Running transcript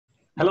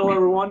Hello,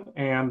 everyone,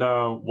 and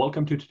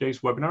welcome to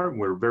today's webinar.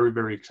 We're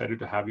very excited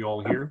to have you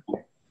all here.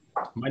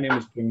 My name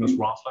is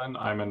Yeshwant.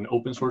 I'm an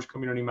open source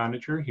community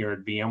manager here at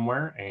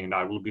VMware, and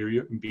I will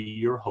be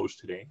your host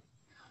today.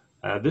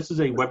 This is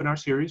a webinar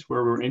series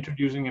where we're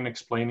introducing and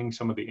explaining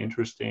some of the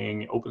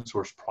interesting open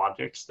source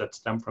projects that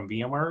stem from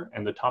VMware.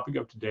 And the topic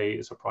of today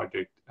is a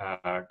project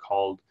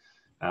called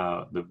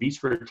the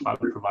vSphere Cloud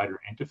Provider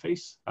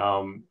Interface.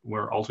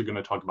 We're also going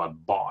to talk about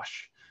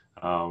BOSH,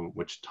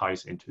 which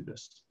ties into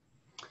this.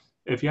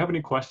 If you have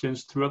any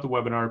questions throughout the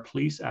webinar,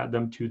 please add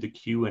them to the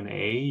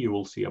Q&A. You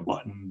will see a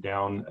button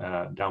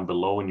down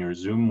below in your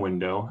Zoom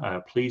window.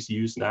 Please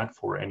use that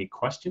for any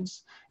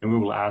questions, and we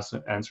will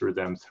answer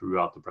them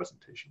throughout the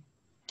presentation.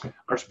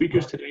 Our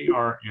speakers today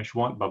are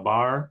Yeshwant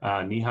Babar,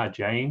 Neha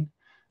Jain,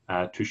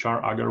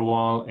 Tushar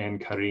Aggarwal, and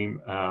Karim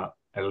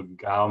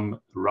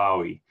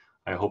Elghamrawy.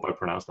 I hope I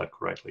pronounced that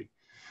correctly.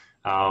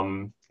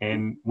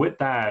 And with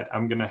that,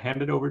 I'm going to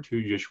hand it over to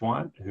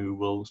Yeshwant, who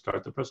will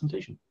start the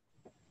presentation.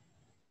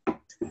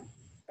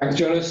 Thanks,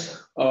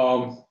 Jonas.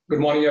 Good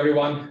morning,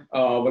 everyone.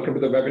 Welcome to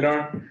the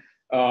webinar.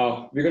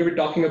 We're going to be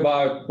talking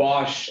about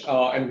BOSH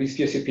and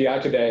vSphere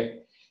CPI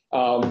today.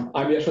 I'm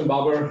Yeshwant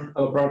Babar.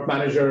 I'm a product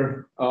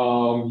manager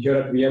here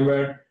at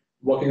VMware,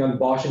 working on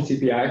BOSH and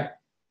CPI.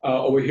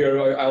 Over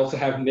here, I also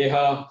have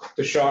Neha,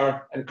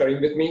 Tushar, and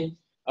Karim with me,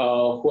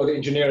 who are the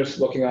engineers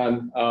working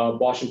on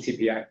BOSH and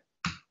CPI.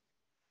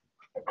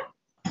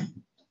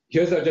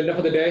 Here's the agenda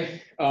for the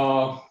day.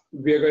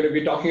 We're going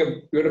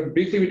to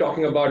briefly be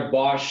talking about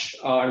BOSH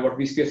and what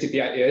vSphere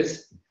CPI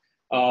is.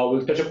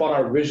 We'll touch upon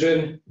our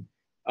vision.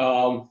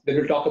 Then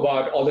we'll talk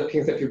about all the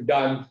things that we've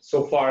done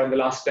so far in the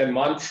last 10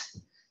 months.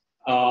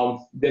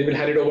 Then we'll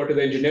hand it over to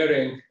the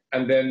engineering,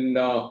 and then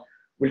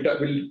we'll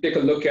take a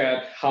look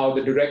at how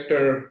the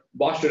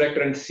BOSH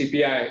director and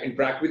CPI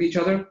interact with each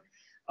other.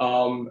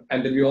 And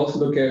then we also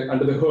look at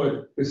under the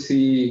hood to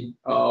see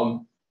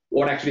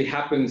what actually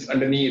happens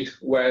underneath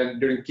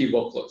during key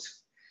workflows.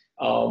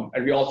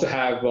 And we also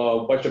have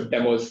a bunch of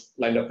demos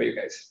lined up for you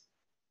guys.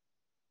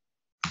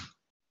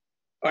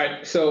 All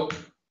right, so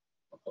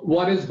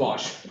what is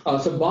BOSH?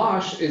 So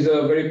BOSH is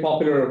a very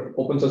popular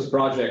open source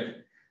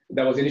project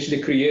that was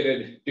initially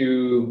created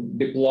to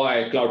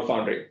deploy Cloud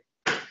Foundry.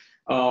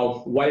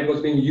 While it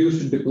was being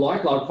used to deploy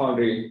Cloud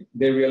Foundry,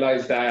 they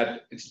realized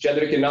that it's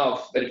generic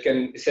enough that it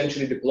can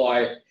essentially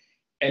deploy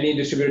any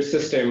distributed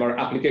system or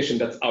application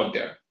that's out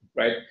there,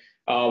 right?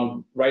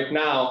 Right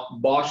now,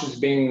 BOSH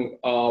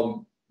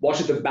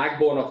is the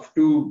backbone of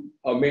two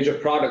major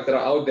products that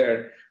are out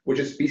there, which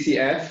is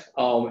PCF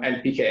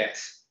and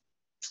PKS,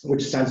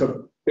 which stands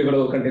for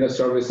Pivotal Container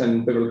Service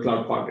and Pivotal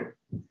Cloud Foundry.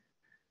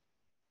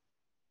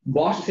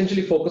 BOSH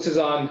essentially focuses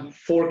on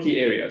 4 key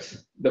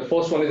areas. The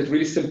first one is it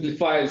really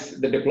simplifies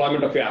the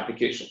deployment of your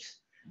applications.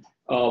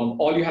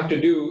 All you have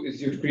to do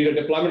is you create a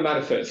deployment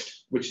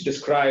manifest, which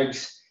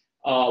describes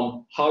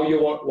how you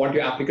want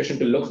your application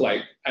to look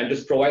like, and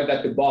just provide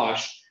that to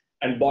BOSH,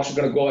 and BOSH is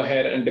going to go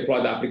ahead and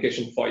deploy the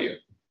application for you.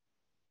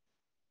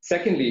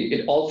 Secondly,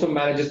 it also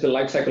manages the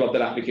lifecycle of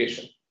that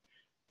application.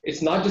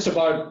 It's not just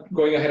about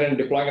going ahead and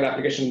deploying an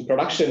application in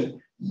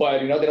production, but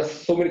there are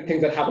so many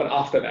things that happen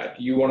after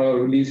that. You want to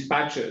release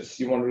patches,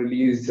 you want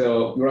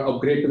to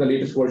upgrade to the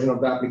latest version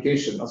of the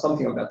application or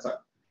something of that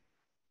sort.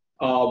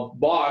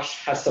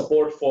 BOSH has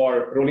support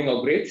for rolling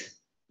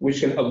upgrades, which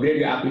can upgrade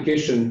your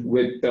application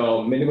with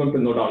minimum to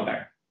no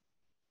downtime.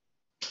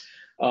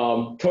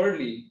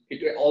 Thirdly,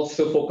 it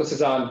also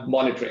focuses on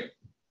monitoring.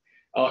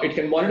 It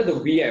can monitor the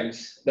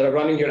VMs that are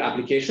running your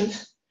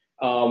applications.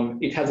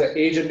 It has an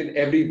agent in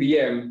every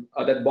VM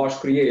that BOSH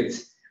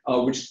creates,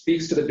 which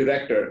speaks to the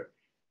director.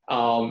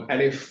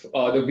 And if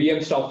the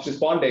VM stops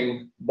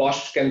responding,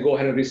 BOSH can go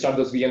ahead and restart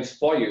those VMs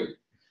for you.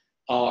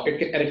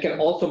 It can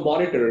also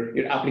monitor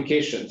your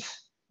applications,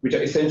 which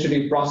are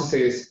essentially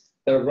processes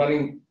that are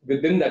running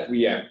within that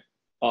VM.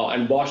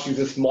 And BOSH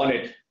uses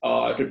Monit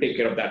to take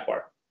care of that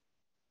part.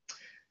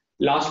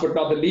 Last but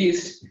not the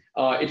least,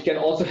 it can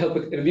also help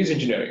with release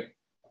engineering.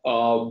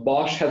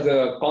 BOSH has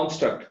a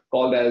construct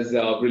called as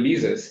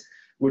releases,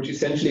 which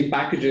essentially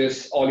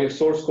packages all your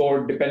source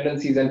code,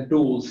 dependencies, and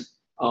tools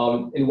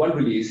in one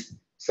release.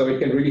 So it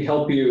can really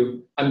help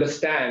you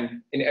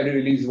understand in every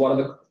release what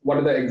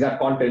are the exact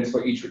contents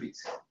for each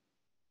release.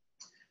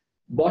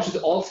 BOSH is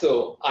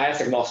also IaaS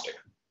agnostic.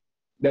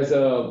 There's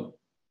a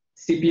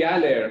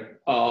CPI layer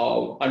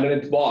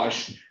underneath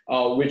BOSH,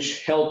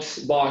 which helps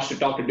BOSH to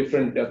talk to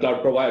different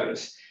cloud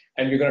providers.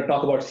 And we're going to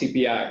talk about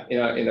CPI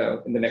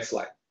in the next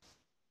slide.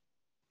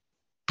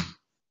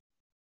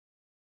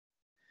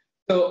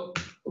 So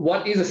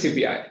what is a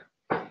CPI?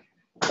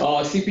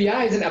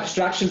 CPI is an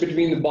abstraction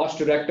between the BOSH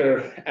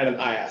director and an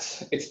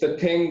IaaS. It's the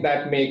thing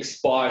that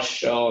makes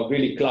BOSH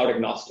really cloud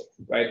agnostic,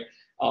 right?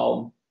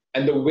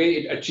 And the way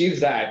it achieves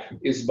that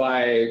is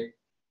by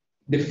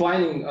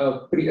defining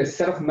a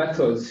set of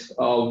methods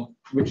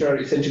which are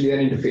essentially an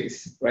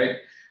interface, right?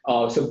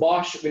 So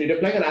BOSH, when you're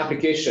deploying an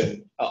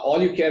application,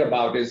 all you care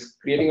about is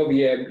creating a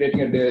VM,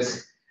 creating a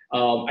disk,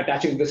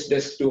 attaching this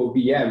disk to a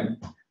VM,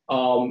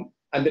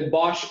 And then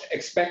BOSH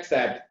expects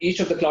that each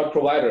of the cloud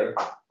provider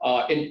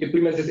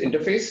implements this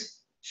interface.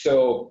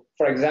 So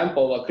for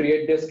example, a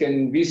create disk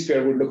in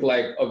vSphere would look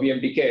like a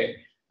VMDK,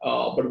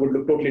 but would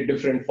look totally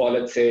different for,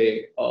 let's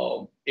say,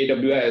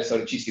 AWS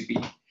or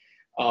GCP.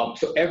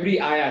 So every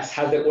IaaS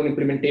has their own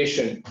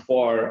implementation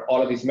for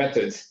all of these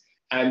methods.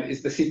 And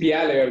it's the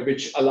CPI layer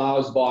which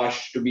allows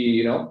BOSH to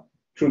be,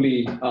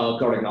 truly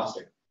cloud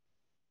agnostic.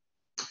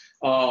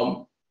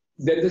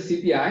 There is a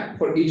CPI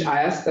for each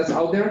IaaS that's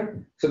out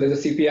there. So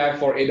there's a CPI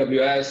for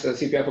AWS, a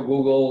CPI for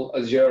Google,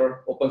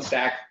 Azure,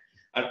 OpenStack,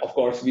 and of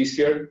course,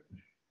 vSphere.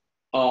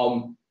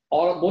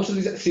 Most of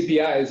these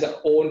CPIs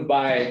are owned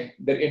by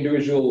their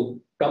individual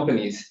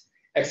companies,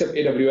 except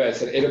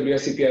AWS. And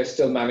AWS CPI is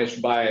still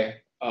managed by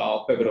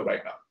Pivotal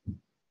right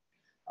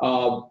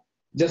now.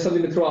 Just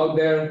something to throw out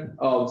there,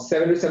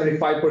 70 to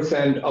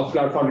 75% of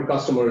Cloud Foundry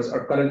customers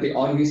are currently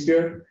on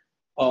vSphere.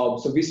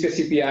 So vSphere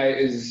CPI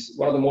is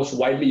one of the most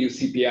widely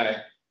used CPI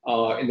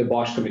in the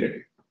BOSH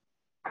community.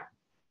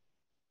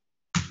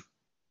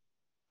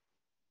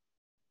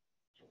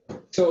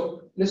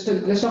 So let's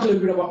talk a little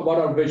bit about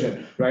our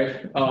vision,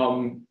 right?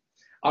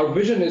 Our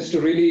vision is to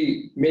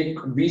really make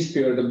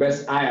vSphere the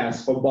best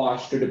IaaS for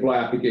BOSH to deploy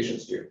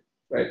applications to,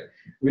 right?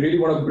 We really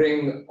want to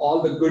bring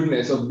all the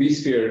goodness of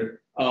vSphere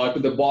to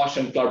the BOSH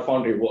and Cloud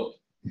Foundry world.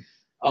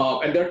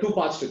 And there are two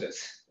parts to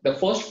this. The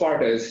first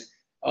part is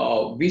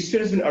vSphere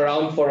has been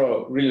around for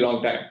a really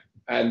long time.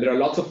 And there are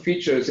lots of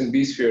features in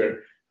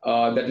vSphere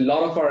that a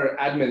lot of our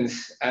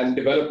admins and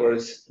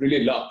developers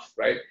really love,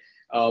 right?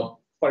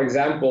 For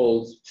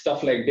example,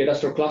 stuff like data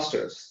store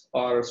clusters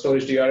or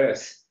storage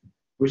DRS,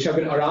 which have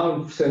been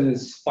around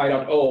since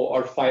 5.0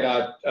 or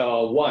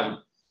 5.1.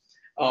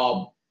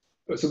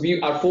 So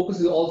our focus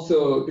is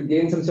also to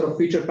gain some sort of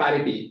feature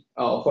parity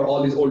for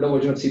all these older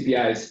versions of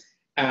CPIs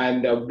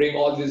and bring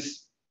all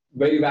these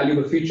very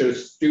valuable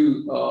features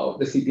to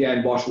the CPI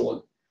and BOSH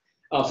world.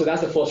 So that's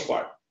the first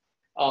part.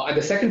 And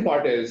the second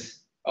part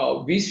is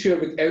vSphere,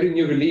 with every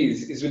new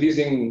release, is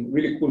releasing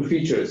really cool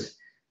features.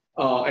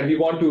 And we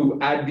want to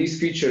add these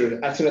features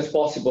as soon as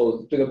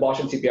possible to the BOSH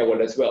and CPI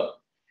world as well.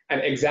 An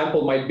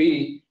example might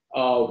be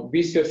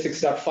vSphere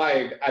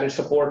 6.5 added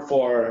support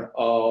for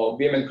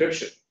VM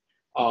encryption,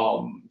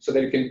 so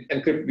that you can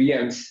encrypt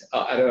VMs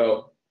at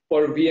a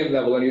per VM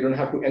level, and you don't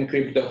have to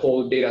encrypt the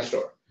whole data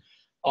store.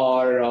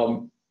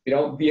 Or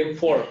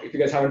VM4, if you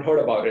guys haven't heard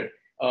about it,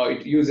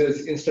 it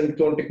uses instant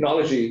clone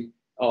technology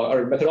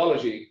or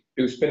methodology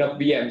to spin up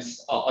VMs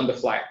on the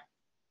fly.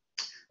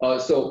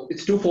 So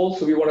it's twofold.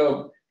 So we want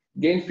to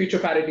gain feature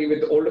parity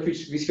with the older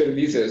vSphere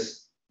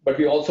releases, but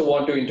we also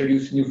want to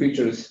introduce new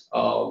features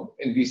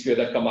in vSphere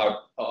that come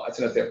out as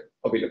soon as they're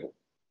available.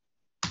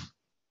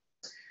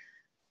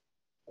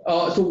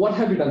 So what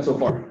have we done so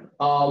far?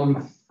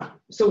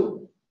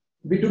 So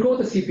we took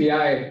over the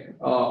CPI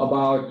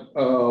about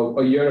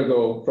a year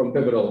ago from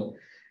Pivotal.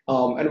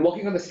 And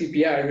working on the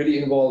CPI really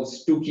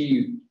involves two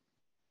key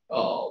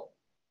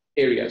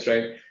areas,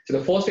 right? So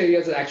the first area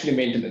is actually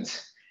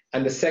maintenance,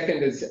 and the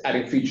second is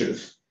adding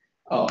features.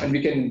 And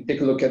we can take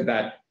a look at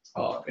that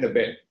in a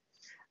bit.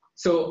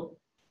 So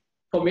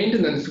for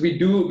maintenance, we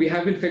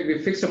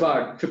fixed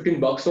about 15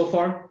 bugs so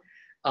far.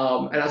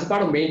 And as a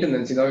part of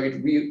maintenance,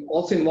 we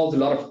also involves a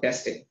lot of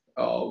testing.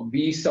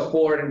 We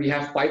support and we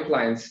have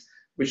pipelines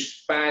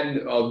which span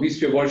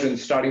vSphere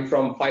versions starting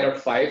from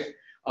 5.5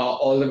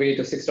 all the way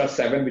to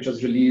 6.7, which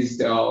was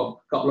released a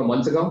couple of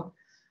months ago.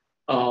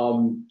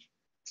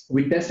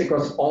 We test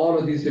across all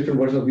of these different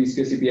versions of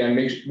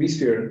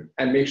vSphere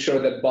and make sure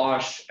that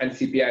BOSH and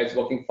CPI is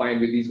working fine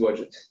with these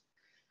versions.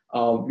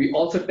 We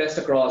also test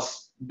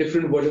across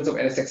different versions of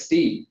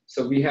NSXT.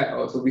 So we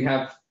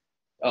have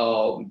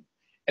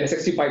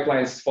NSXT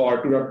pipelines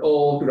for 2.0,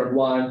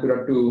 2.1,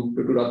 2.2 to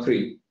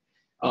 2.3.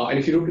 And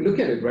if you look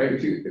at it,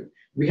 right,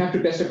 we have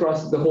to test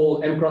across the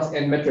whole M cross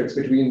N metrics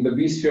between the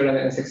vSphere and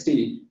the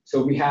NSXT.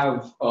 So we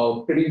have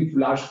a pretty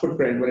large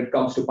footprint when it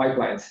comes to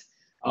pipelines.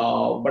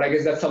 But I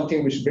guess that's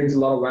something which brings a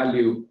lot of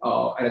value.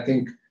 And I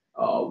think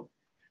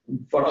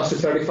for us to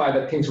certify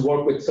that things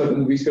work with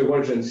certain vSphere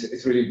versions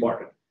is really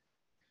important.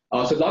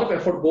 So a lot of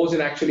effort goes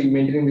in actually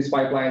maintaining these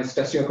pipelines,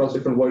 testing across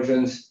different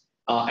versions,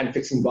 and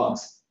fixing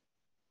bugs.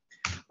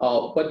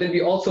 But then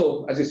we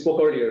also, as we spoke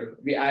earlier,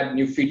 we add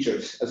new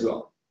features as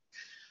well.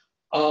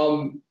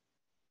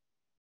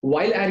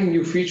 While adding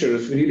new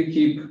features, we really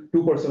keep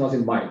two personas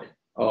in mind.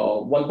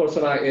 One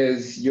persona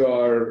is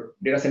your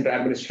data center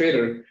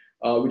administrator,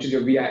 which is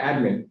your VI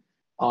admin.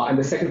 And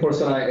the second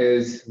persona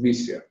is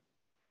vSphere.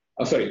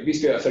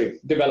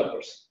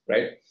 Developers,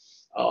 right?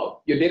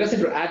 Your data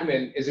center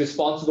admin is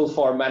responsible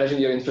for managing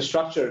your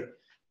infrastructure.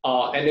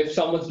 And if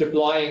someone's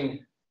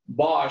deploying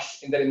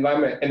BOSH in that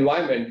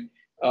environment,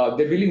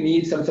 they really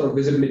need some sort of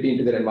visibility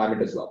into their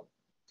environment as well.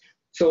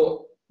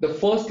 So the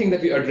first thing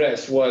that we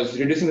addressed was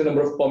reducing the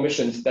number of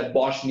permissions that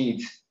BOSH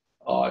needs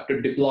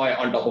to deploy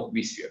on top of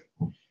vSphere.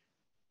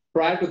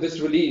 Prior to this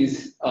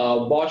release,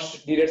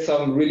 BOSH needed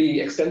some really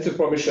extensive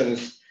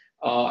permissions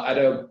at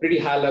a pretty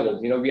high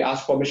level. We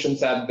asked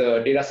permissions at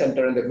the data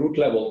center and the root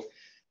level,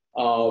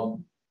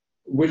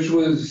 which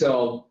was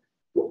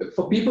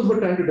for people who are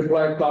trying to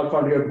deploy Cloud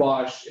Foundry or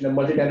BOSH in a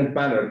multi-tenant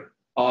manner,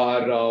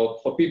 or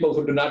for people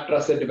who do not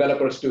trust their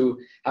developers to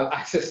have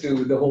access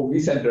to the whole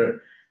vCenter,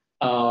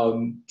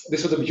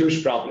 this was a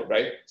huge problem,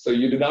 right? So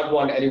you do not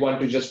want anyone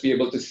to just be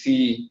able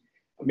to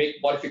make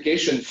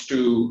modifications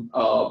to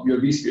your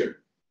vSphere.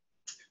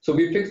 So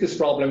we fixed this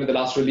problem in the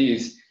last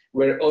release,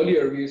 where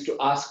earlier we used to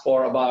ask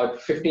for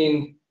about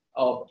 13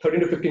 to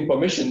 15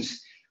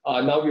 permissions.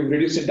 Now we've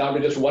reduced it down to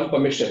just one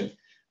permission.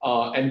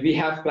 And we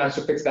have plans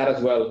to fix that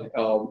as well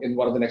in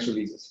one of the next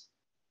releases.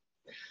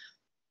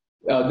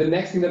 The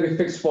next thing that we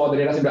fixed for the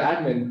data center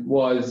admin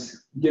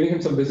was giving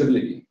him some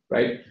visibility,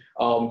 right?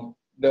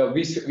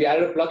 We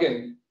added a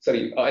plugin,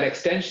 an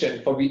extension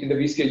in the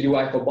vSphere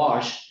UI for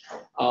BOSH.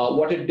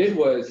 What it did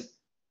was,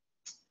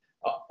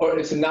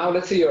 so now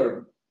let's say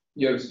you're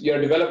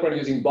a developer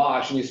using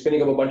BOSH and you're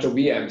spinning up a bunch of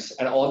VMs,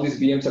 and all these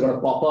VMs are going to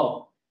pop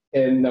up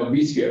in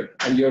vSphere,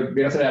 and your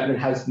data center admin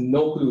has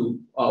no clue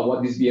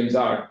what these VMs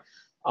are.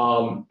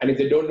 And if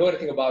they don't know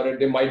anything about it,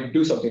 they might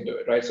do something to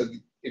it, right? So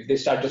if they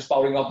start just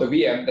powering up the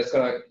VM,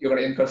 you're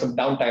gonna incur some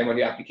downtime on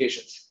your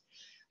applications.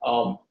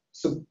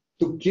 So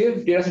to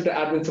give data center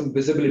admin some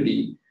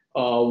visibility,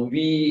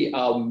 we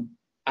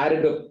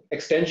added an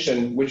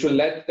extension which will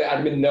let the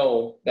admin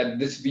know that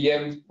this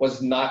VM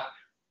was not,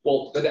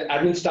 when the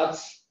admin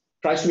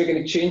tries to make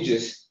any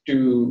changes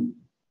to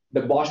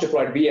the BOSH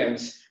deployed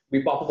VMs,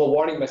 we pop up a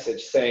warning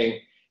message saying,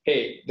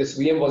 hey, this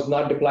VM was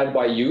not deployed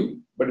by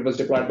you, but it was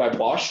deployed by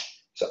BOSH.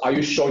 So are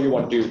you sure you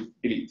want to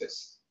delete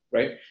this,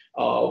 right?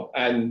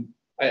 And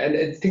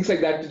things like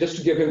that, just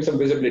to give him some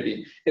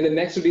visibility. In the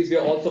next release, we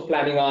are also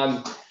planning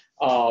on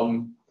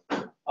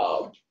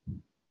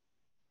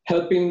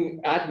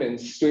helping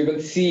admins to even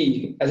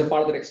see, as a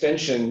part of that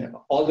extension,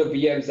 all the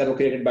VMs that were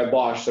created by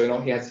BOSH.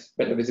 So he has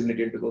better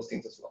visibility into those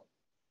things as well.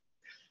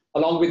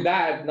 Along with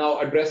that, now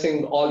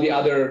addressing all the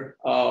other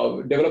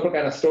developer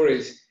kind of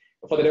stories.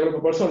 For the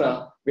developer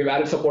persona, we've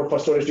added support for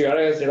storage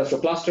DRS, data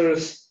store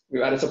clusters.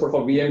 We've added support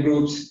for VM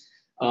groups,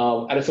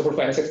 added support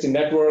for NS60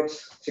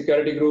 networks,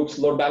 security groups,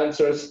 load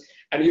balancers,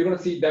 and you're going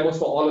to see demos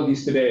for all of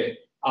these today.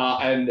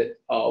 When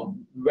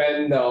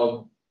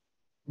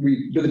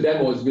we do the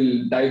demos,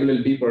 we'll dive a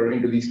little deeper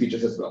into these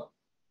features as well.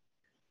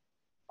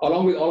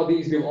 Along with all of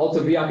these, we've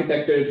also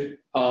re-architected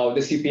the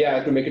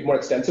CPI to make it more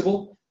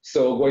extensible.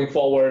 So going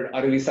forward,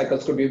 our release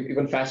cycles could be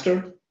even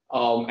faster,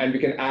 and we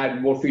can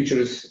add more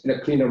features in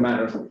a cleaner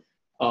manner.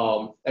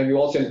 And we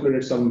also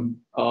included some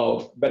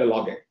better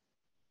logging.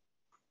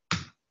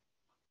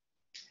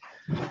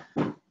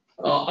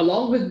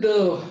 Along with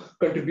the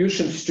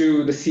contributions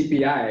to the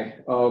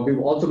CPI, we've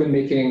also been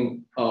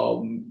making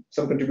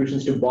some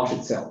contributions to BOSH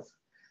itself.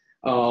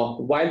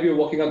 While we were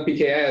working on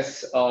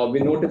PKS, we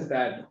noticed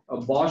that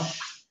BOSH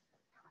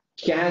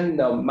can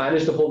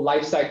manage the whole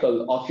life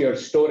cycle of your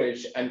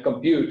storage and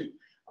compute,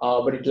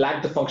 but it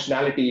lacked the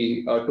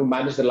functionality to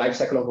manage the life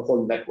cycle of the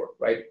whole network,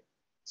 right?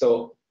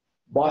 So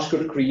BOSH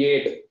could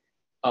create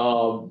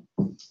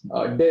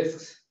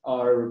disks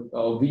or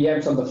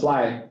VMs on the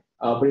fly,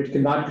 but it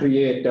cannot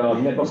create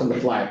networks on the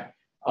fly.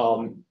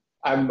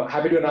 I'm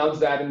happy to announce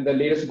that in the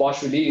latest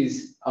BOSH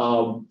release,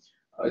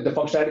 the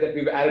functionality that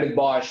we've added in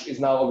BOSH is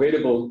now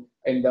available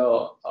in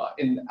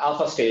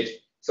alpha stage.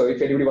 So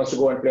if anybody wants to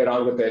go and play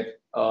around with it,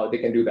 they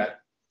can do that.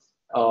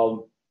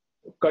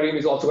 Karim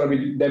is also going to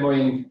be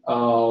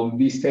demoing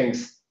these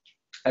things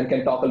and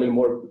can talk a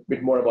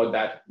bit more about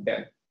that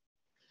then.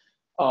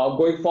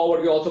 Going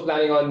forward, we're also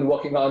planning on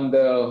working on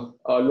the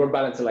load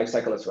balancer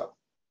lifecycle as well.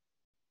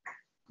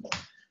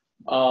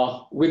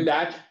 With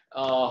that,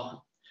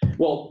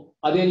 well,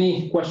 are there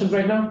any questions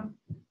right now?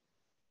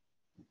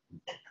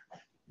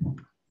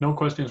 No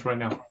questions right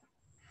now.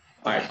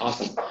 All right,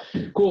 awesome.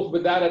 Cool.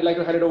 With that, I'd like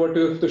to hand it over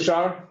to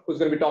Tushar, who's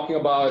going to be talking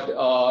about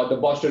the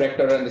BOSH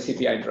director and the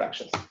CPI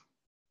interactions.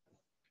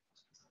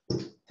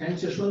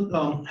 Thanks,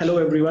 Yeshwant. Hello,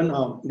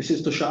 everyone. This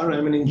is Tushar.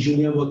 I'm an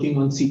engineer working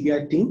on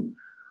CPI team.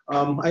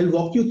 I'll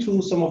walk you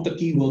through some of the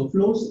key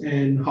workflows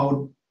and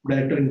how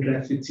director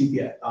interacts with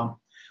CPI.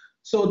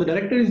 So the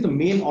director is the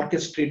main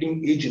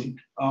orchestrating agent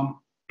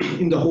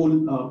in the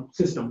whole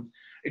system.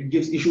 It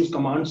gives issues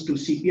commands to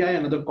CPI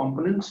and other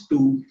components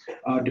to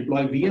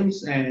deploy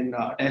VMs and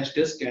attach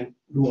disk and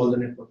do all the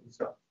networking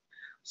stuff.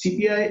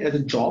 CPI as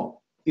a job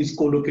is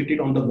co-located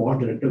on the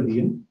BOSH director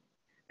VM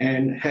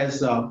and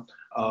has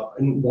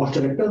BOSH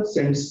director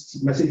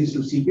sends messages to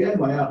CPI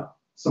via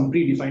some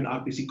predefined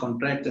RPC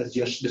contracts as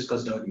just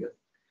discussed earlier.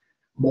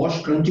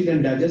 BOSH crunches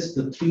and digests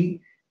the three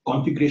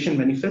configuration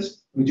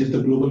manifest, which is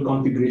the global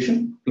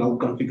configuration, cloud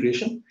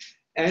configuration,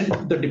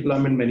 and the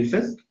deployment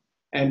manifest,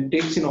 and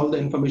takes in all the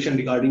information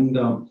regarding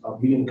the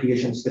VM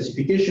creation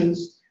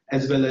specifications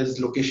as well as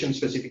location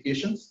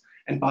specifications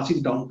and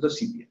passes down to the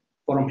CPI.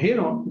 From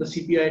here on, the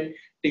CPI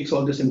takes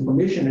all this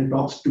information and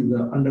talks to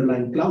the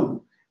underlying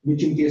cloud,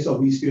 which in case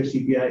of vSphere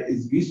CPI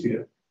is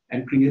vSphere,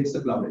 and creates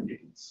the cloud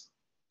entities.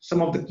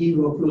 Some of the key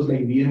workflows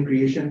like VM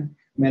creation,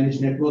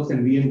 managed networks,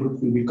 and VM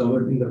groups will be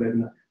covered in the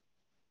webinar.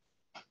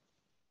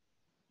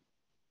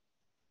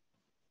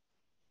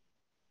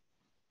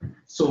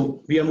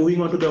 So we are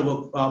moving on to the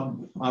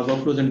our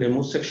workflows and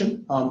demos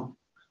section.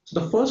 So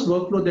the first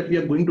workflow that we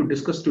are going to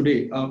discuss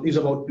today is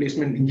about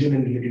placement engine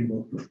and related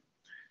workflow.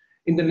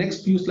 In the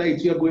next few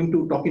slides, we are going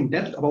to talk in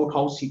depth about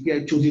how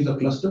CPI chooses a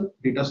cluster,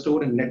 data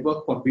store, and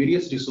network for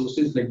various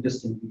resources like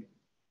disk and VM.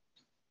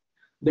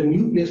 The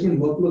new placement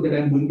workflow that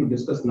I'm going to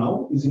discuss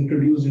now is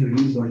introduced in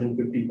release version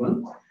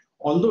 51.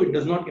 Although it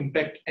does not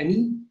impact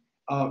any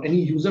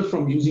user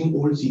from using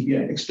old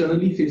CPI,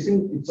 externally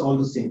facing, it's all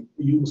the same.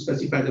 You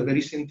specify the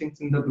very same things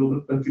in the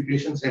global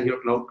configurations and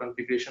your cloud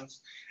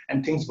configurations,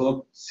 and things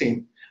work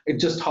same.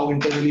 It's just how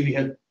internally we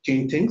have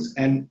changed things,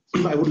 and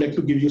I would like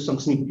to give you some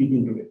sneak peek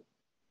into it.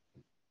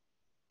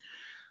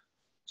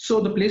 So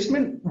the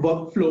placement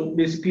workflow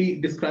basically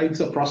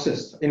describes a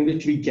process in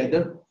which we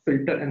gather,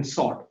 filter, and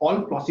sort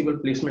all possible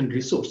placement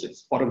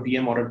resources for a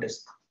VM or a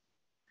disk.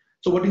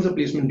 So what is a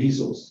placement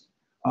resource?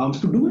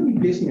 To do any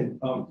placement,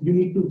 you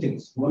need two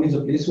things. One is a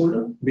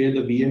placeholder where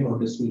the VM or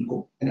disk will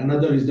go, and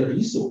another is the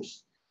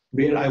resource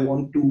where I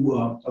want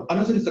to,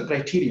 another is the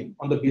criterion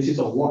on the basis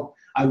of what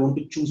I want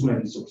to choose my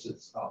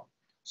resources.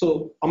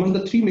 So among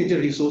the three major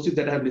resources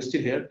that I have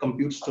listed here,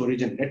 compute,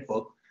 storage, and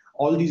network,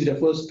 all these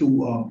refers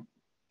to,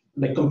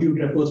 like compute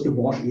refers to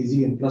BOSH, AZ,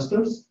 and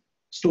clusters,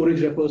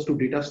 storage refers to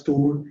data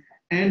store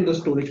and the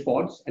storage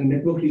pods, and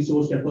network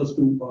resource refers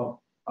to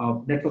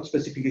network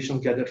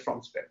specifications gathered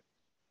from spec.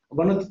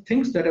 One of the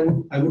things that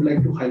I would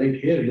like to highlight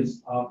here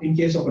is, in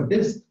case of a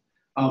disk,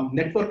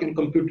 network and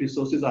compute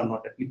resources are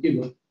not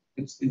applicable,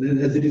 as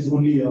it is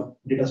only a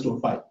data store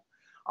file.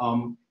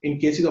 In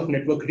cases of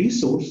network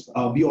resource,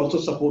 we also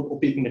support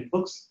opaque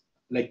networks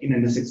like in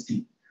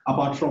NSXT,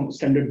 apart from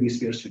standard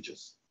vSphere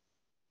switches.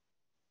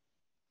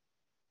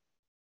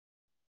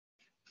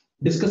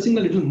 Discussing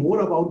a little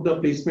more about the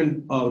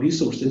placement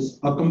resources,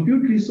 a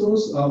compute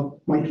resource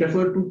might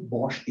refer to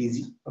BOSH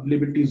AZ,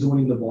 availability zone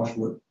in the BOSH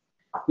world,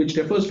 which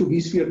refers to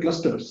vSphere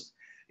clusters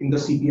in the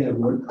CPI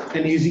world.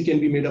 And AZ can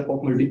be made up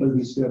of multiple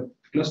vSphere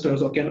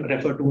clusters or can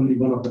refer to only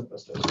one of the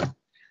clusters.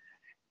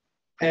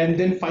 And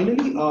then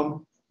finally,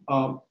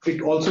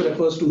 it also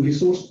refers to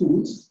resource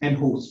pools and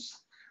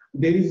hosts.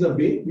 There is a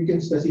way we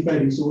can specify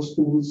resource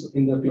pools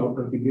in the cloud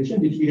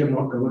configuration, which we have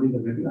not covered in the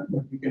webinar,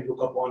 but we can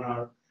look up on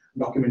our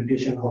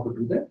documentation how to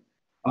do that.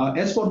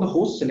 As for the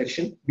host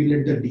selection, we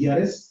let the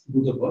DRS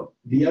do the work.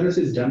 DRS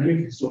is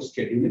dynamic resource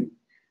scheduling,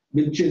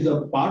 which is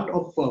a part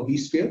of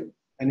vSphere,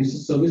 and it's a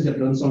service that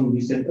runs on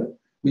vCenter,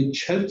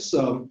 which helps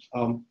a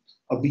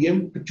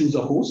VM to choose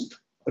a host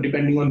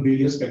depending on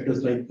various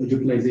factors like the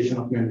utilization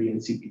of memory and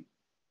CPU.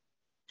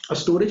 A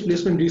storage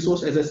placement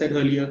resource, as I said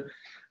earlier,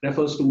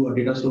 refers to a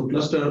data store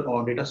cluster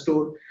or data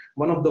store.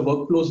 One of the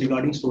workflows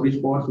regarding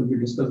storage pods will be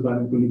discussed by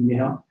my colleague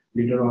Neha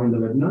later on in the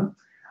webinar.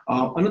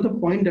 Another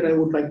point that I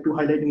would like to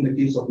highlight in the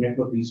case of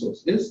network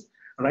resource is,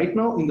 right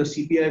now in the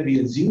CPI,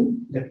 we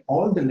assume that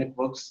all the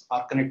networks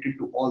are connected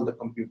to all the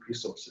compute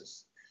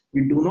resources.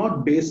 We do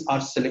not base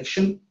our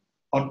selection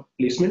or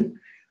placement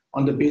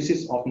on the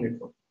basis of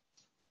network.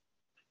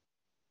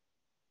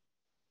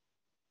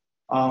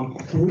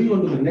 Moving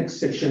on to the next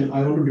section,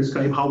 I want to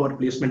describe how our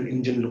placement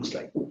engine looks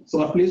like.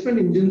 So our placement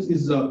engines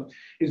is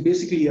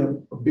basically a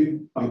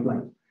big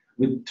pipeline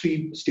with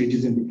three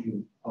stages in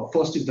between.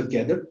 First is the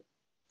gather,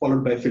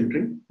 followed by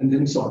filtering, and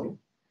then sorting.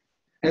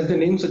 As the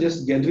name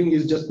suggests, gathering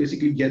is just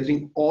basically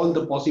gathering all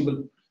the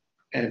possible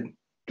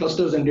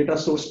clusters and data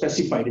stores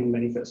specified in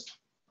manifest.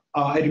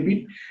 I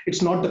repeat,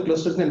 it's not the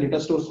clusters and data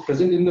stores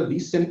present in the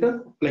vCenter,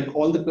 like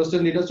all the clusters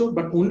and data stores,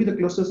 but only the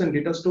clusters and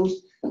data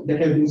stores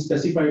that have been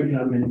specified in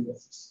our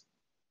manifests.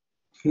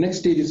 Next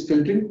stage is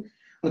filtering.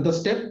 The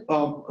step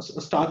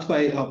starts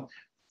by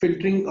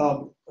filtering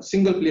a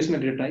single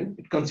placement at a time.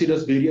 It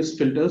considers various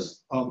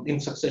filters in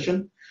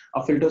succession.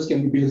 Filters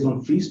can be based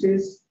on free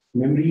space,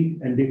 memory,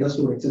 and data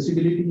store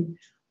accessibility.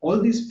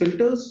 All these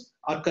filters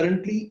are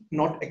currently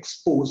not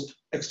exposed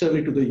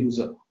externally to the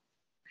user.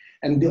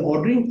 And the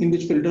ordering in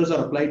which filters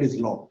are applied is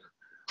logged.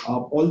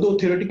 Although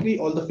theoretically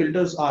all the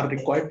filters are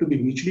required to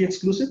be mutually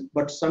exclusive,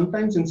 but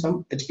sometimes in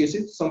some edge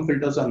cases, some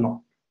filters are not.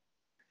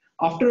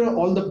 After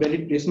all the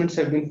valid placements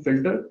have been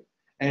filtered,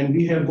 and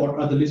we have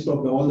got the list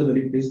of all the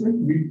valid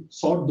placements, we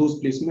sort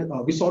those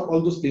placements. We sort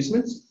all those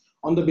placements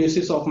on the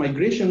basis of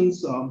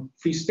migrations,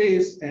 free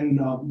space, and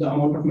the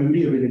amount of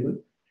memory available.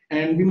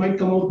 And we might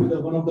come out with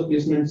one of the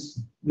placements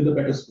with a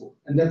better score.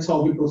 And that's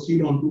how we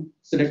proceed on to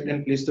select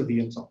and place the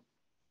VMs on.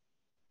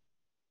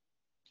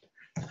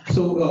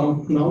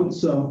 So now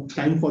it's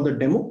time for the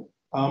demo.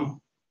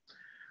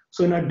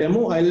 So in our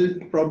demo, I'll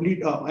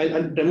probably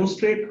I'll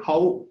demonstrate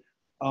how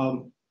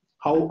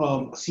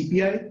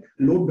CPI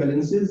load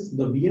balances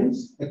the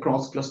VMs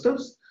across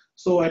clusters.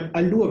 So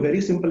I'll do a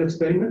very simple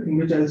experiment in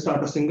which I'll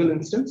start a single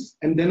instance,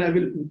 and then I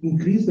will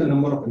increase the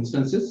number of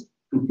instances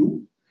to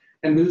 2,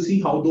 and we'll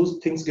see how those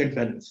things get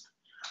balanced.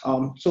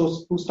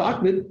 So to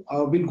start with,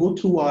 we'll go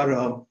through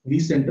our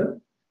vCenter.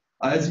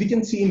 As we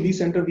can see in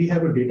vCenter, we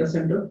have a data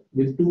center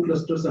with 2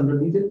 clusters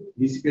underneath it,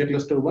 vCPI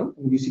cluster 1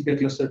 and vCPI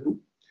cluster 2.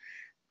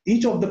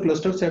 Each of the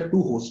clusters have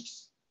 2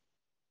 hosts.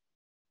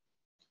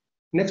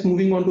 Next,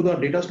 moving on to the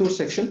data store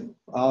section,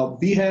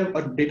 we have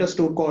a data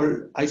store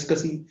called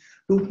iSCSI.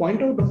 To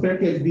point out the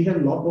fact that we have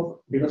a lot of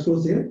data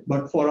stores here,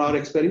 but for our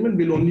experiment,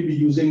 we'll only be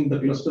using the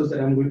clusters that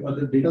I'm going, or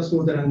the data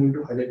stores that I'm going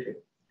to highlight here.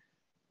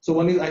 So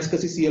one is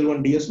iSCSI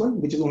CL1 DS1,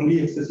 which is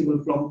only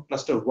accessible from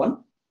cluster 1.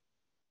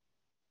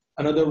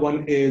 Another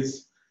one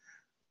is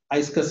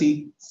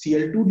iSCSI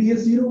CL2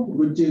 DS0,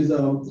 which is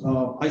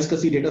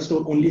iSCSI data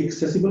store only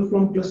accessible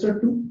from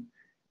cluster 2.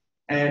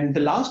 And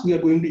the last, we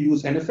are going to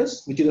use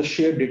NFS, which is a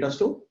shared data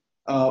store,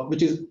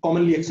 which is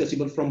commonly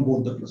accessible from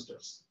both the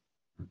clusters.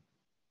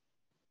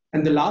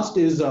 And the last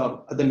is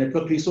the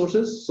network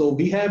resources. So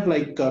we have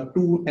like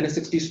two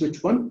NS60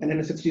 switch 1 and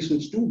NS60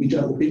 switch 2, which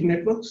are opaque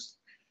networks.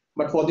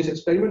 But for this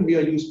experiment, we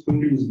are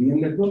going to use VM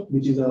network,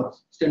 which is a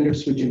standard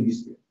switch in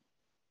vSphere.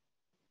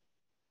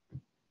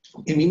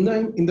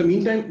 In the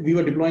meantime, we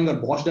were deploying our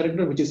BOSH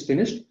director, which is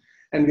finished,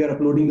 and we are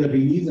uploading the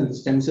release and the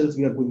stem cells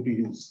we are going to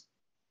use.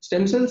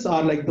 Stem cells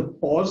are like the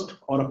paused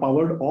or a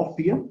powered off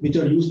VM, which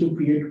are used to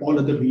create all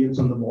other VMs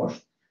on the BOSH.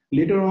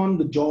 Later on,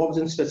 the jobs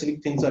and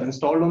specific things are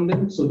installed on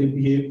them, so they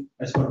behave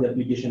as per the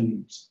application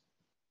needs.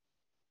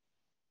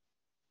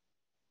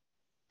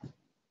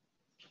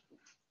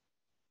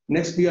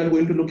 Next, we are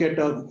going to look at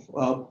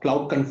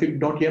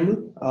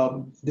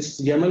cloud-config.yaml. This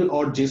YAML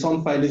or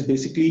JSON file is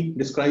basically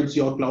describes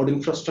your cloud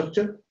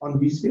infrastructure on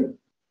vSphere,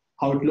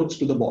 how it looks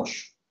to the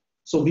BOSH.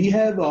 So we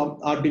have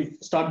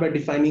start by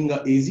defining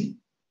a AZ,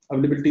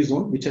 availability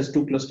zone, which has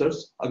two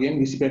clusters, again,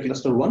 vSphere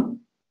cluster 1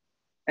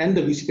 and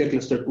the vSphere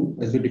cluster 2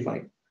 as we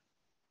defined.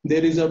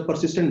 There is a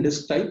persistent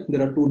disk type.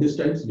 There are two disk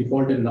types,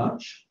 default and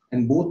large,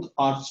 and both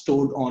are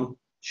stored on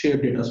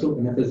shared data store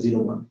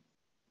NFS01.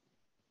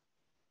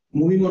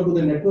 Moving on to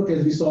the network,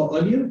 as we saw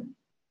earlier,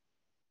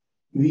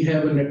 we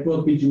have a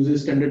network which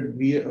uses standard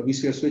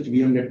vSphere switch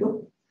VM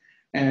network,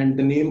 and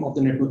the name of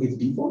the network is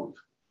default.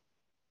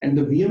 And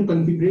the VM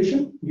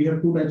configuration, we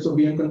have two types of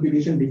VM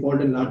configuration, default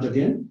and large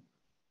again.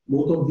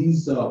 Both of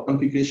these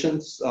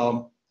configurations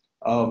are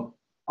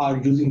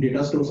using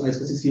data stores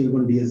iSCSI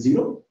CL1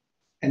 DS0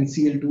 and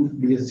CL2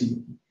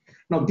 DS0.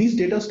 Now, these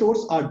data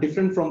stores are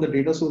different from the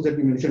data stores that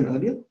we mentioned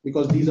earlier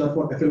because these are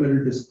for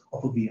ephemeral disk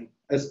of a VM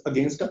as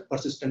against a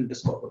persistent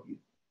disk of a VM.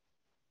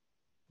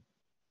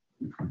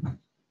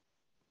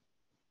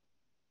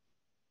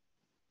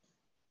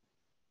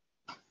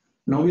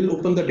 Now we'll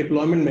open the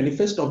deployment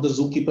manifest of the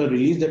Zookeeper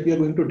release that we are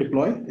going to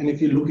deploy. And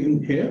if you look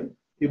in here,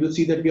 you will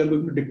see that we are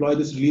going to deploy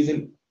this release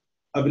in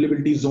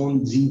availability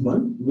zone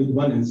Z1 with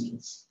one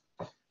instance,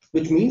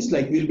 which means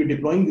like we'll be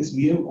deploying this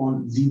VM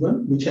on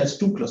Z1, which has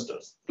two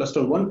clusters,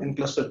 cluster 1 and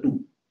cluster 2.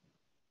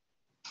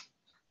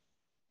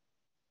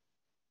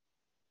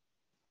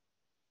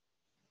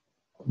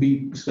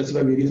 We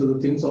specify various other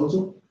things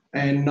also.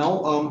 And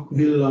now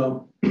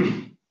we'll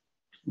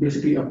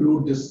basically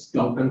upload this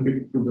cloud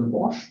config to the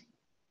BOSH.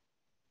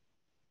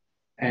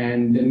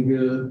 And then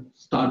we'll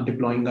start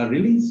deploying our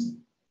release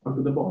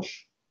onto the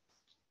BOSH.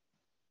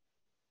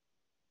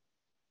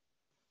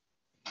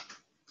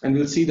 And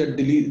we'll see that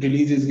the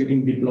release is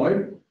getting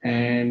deployed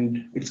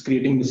and it's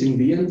creating missing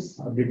VMs,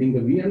 updating the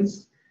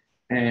VMs.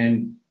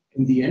 And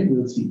in the end,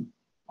 we'll see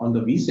on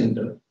the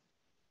vCenter.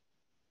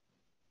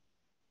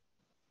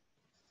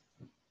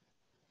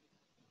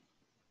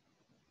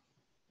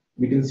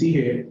 We can see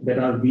here that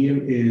our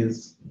VM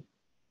is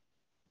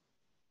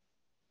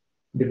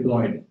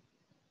deployed.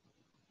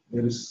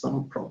 There is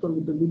some problem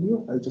with the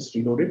video. I'll just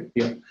reload it.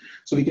 Yeah.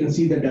 So we can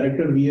see the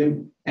director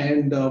VM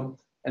and the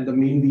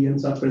main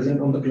VMs are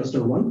present on the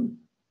cluster 1.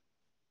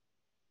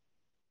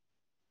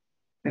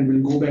 And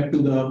we'll go back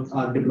to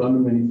our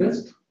deployment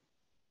manifest.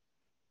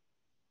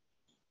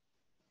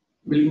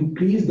 We'll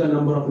increase the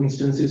number of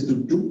instances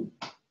to 2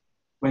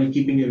 while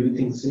keeping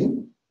everything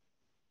same.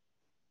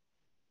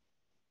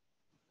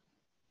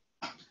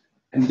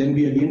 And then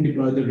we again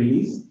deploy the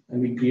release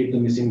and we create the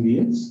missing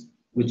VMs,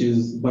 which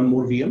is one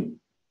more VM.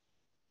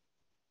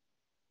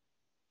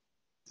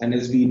 And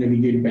as we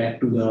navigate back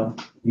to the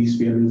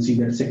vSphere, we'll see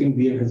that second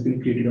VM has been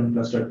created on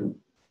cluster 2,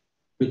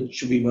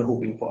 which we were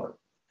hoping for.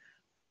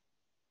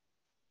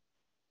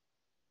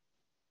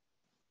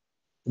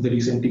 The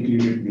recently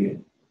created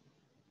VM.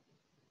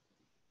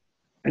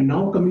 And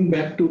now coming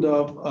back to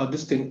the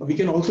this thing, we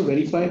can also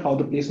verify how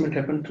the placement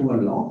happened through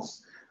our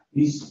logs.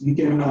 We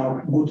can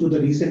go through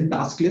the recent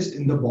task list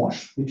in the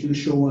BOSH, which will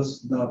show us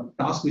the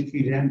task which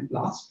we ran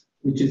last,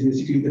 which is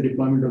basically the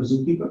deployment of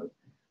Zookeeper.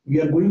 We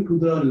are going to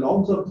the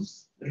logs of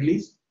this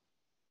release.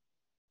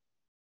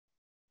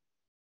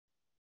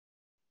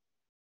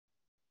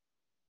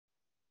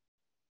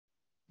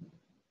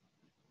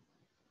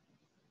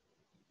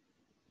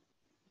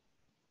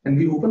 And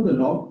we open the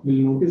log, we'll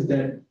notice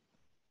that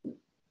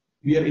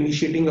we are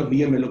initiating a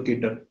VM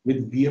allocator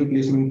with VM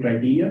placement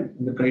criteria.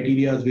 And the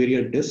criteria is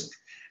various disks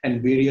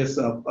and various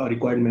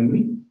required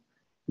memory.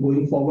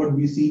 Going forward,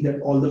 we see that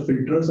all the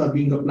filters are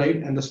being applied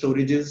and the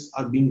storages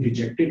are being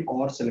rejected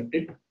or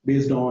selected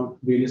based on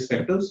various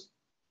factors.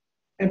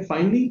 And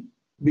finally,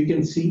 we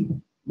can see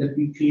that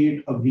we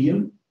create a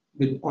VM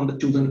on the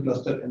chosen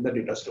cluster and the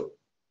data store.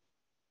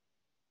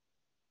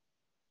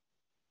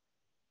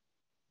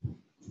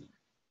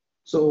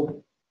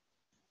 So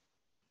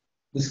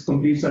this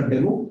completes our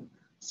demo.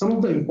 Some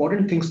of the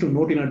important things to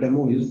note in our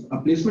demo is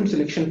a placement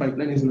selection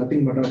pipeline is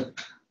nothing but a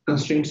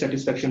constraint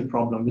satisfaction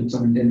problem with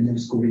some intelligent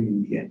scoring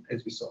in the end,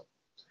 as we saw.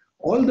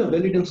 All the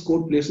well-written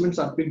scored placements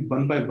are picked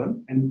one by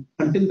one and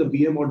until the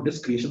VM or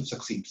disk creation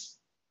succeeds.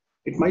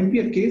 It might be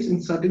a case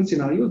in certain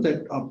scenarios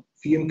that a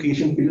VM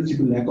creation fails due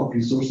to lack of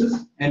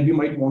resources, and we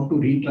might want to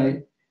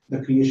retry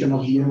the creation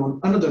of VM on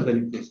another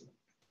valid placement.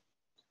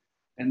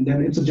 And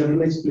then it's a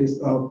generalized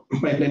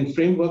pipeline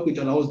framework which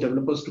allows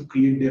developers to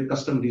create their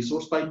custom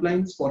resource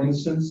pipelines. For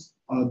instance,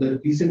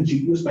 the recent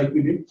GPU spike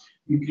we did,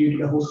 we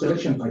created a host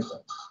selection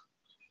pipeline.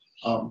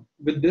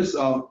 With this,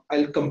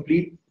 I'll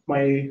complete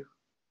my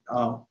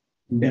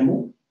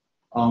demo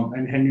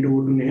and hand it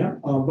over to Neha.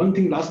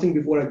 Last thing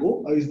before I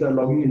go is the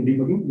logging and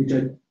debugging, which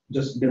I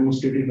just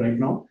demonstrated right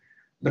now.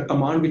 The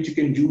command which you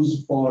can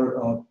use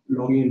for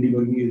logging and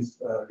debugging is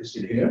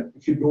listed here.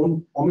 If you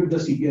don't omit the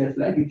CPI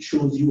flag, it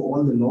shows you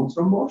all the logs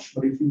from BOSH,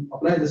 but if you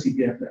apply the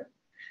CPI flag,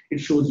 it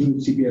shows you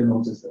CPI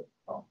logs as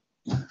well.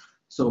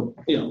 So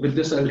yeah, with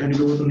this, I'll hand it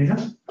over to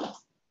Neha.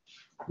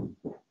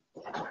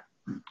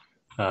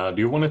 Do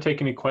you want to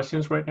take any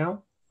questions right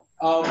now?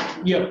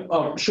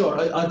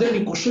 Sure. Are there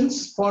any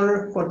questions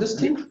for this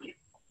thing?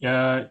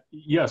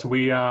 Yes,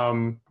 we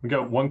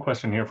got one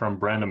question here from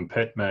Brandon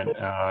Pittman.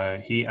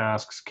 He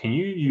asks, can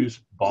you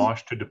use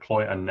BOSH to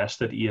deploy a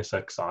nested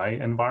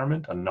ESXi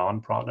environment, a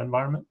non-prod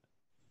environment?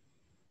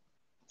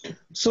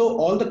 So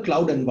all the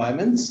cloud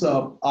environments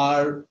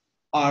are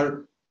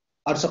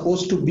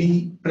supposed to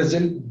be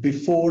present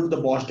before the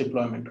BOSH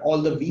deployment.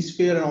 All the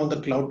vSphere and all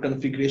the cloud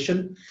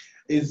configuration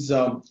is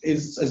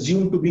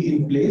assumed to be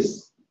in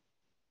place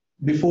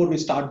before we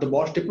start the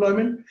BOSH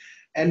deployment.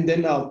 And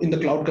then in the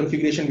cloud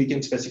configuration, we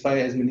can specify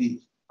as many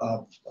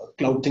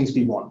cloud things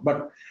we want.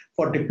 But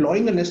for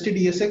deploying a nested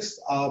ESX,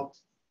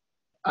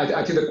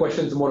 I think the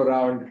question is more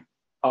around,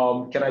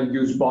 can I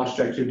use BOSH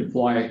to actually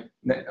deploy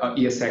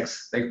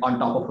ESX like on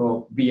top of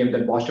a VM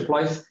that BOSH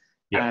deploys?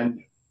 Yeah.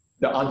 And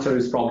the answer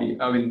is probably,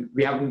 I mean,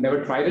 we haven't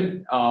never tried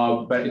it,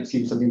 but it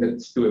seems something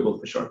that's doable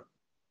for sure.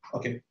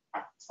 Okay.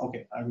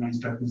 I've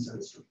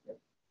misunderstood.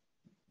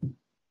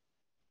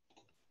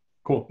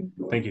 Cool.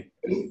 Thank you.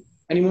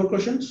 Any more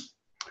questions?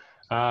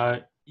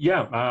 I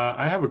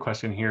have a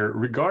question here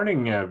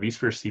regarding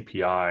vSphere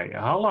CPI.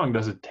 How long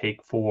does it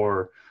take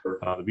for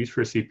the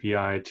vSphere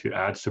CPI to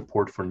add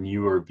support for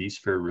newer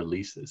vSphere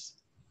releases?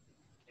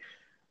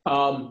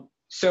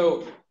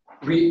 So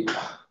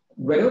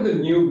whenever the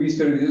new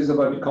vSphere release is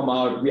about to come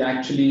out, we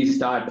actually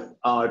start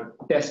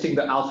testing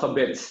the alpha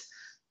bits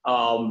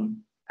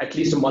at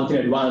least a month in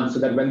advance, so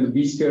that when the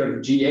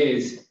vSphere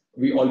GAs,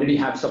 we already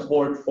have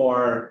support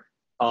for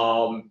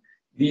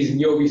these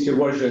new vSphere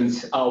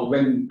versions on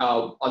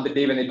the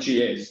day when it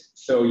GAs.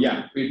 So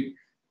yeah, the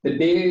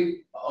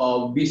day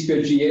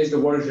vSphere GAs the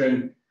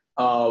version,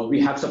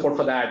 we have support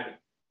for that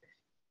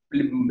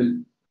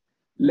in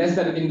less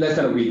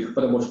than a week for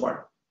the most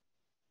part.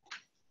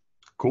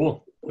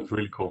 Cool. That's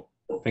really cool.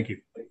 Thank you.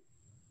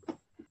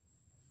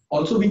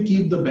 Also, we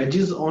keep the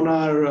badges on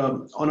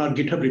our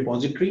GitHub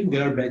repository.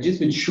 There are badges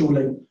which show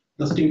like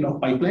the state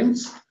of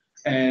pipelines,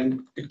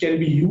 and it can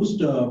be used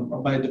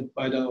by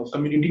the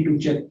community to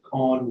check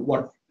on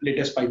what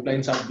latest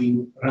pipelines are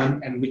being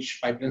run and which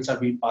pipelines are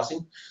being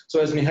passing.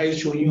 So as Neha is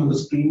showing you on the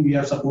screen, we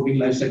are supporting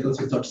lifecycle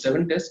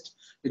 6.7 test,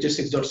 which is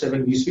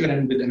 6.7 vSphere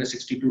and with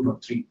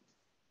NS62.3.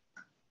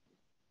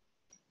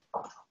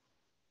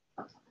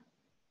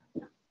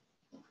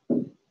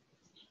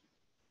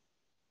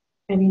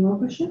 Any more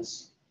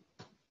questions?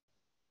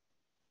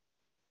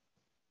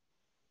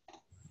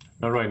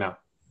 Not right now.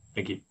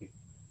 Thank you.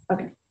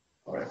 Okay.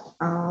 All right.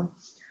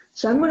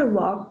 So I'm going to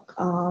walk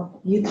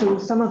you through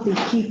some of the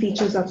key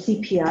features of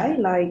CPI,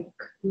 like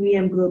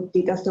VM group,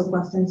 data store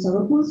cluster, and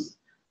server pools.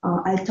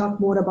 I'll talk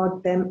more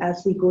about them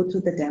as we go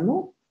through the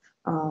demo.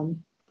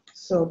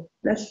 So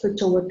let's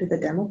switch over to the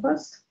demo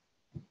first.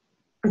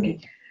 Okay.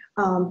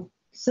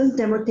 Since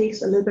demo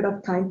takes a little bit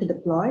of time to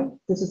deploy,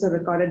 this is a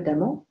recorded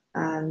demo,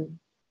 and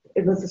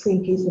it was the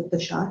same case with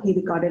Tushar. He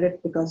recorded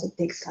it because it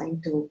takes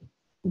time to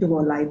do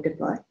a live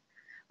deploy.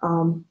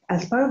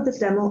 As part of this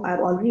demo, I've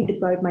already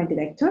deployed my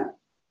director.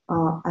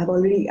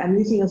 I'm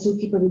using a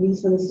Zookeeper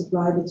release for this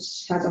deploy,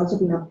 which has also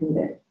been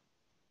uploaded.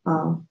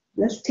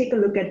 Let's take a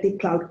look at the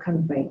cloud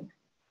config.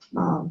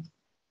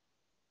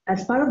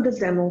 As part of this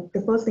demo,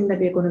 the first thing that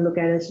we're going to look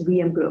at is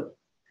VM group.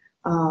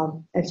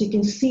 As you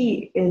can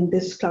see in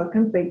this cloud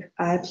config,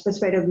 I have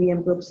specified a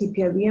VM group,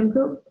 CPI VM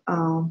group.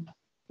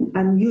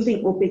 I'm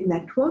using opaque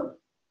network,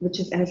 which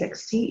is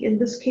NSXT in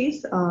this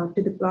case,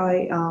 to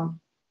deploy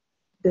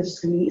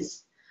this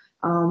release.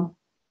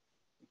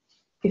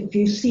 If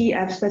you see,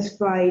 I've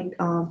specified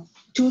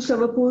 2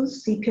 server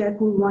pools, CPI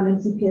pool 1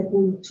 and CPI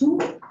pool 2,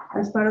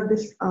 as part of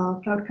this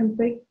cloud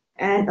config,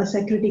 and a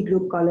security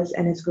group called as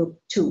NS group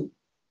 2.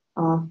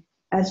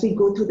 As we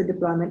go through the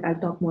deployment, I'll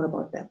talk more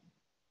about them.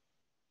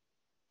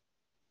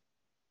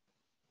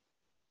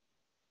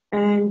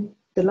 And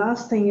the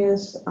last thing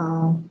is,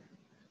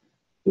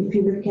 if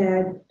you look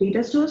at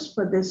data stores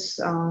for this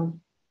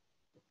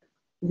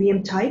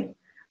VM type,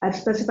 I've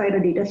specified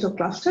a data store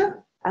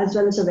cluster as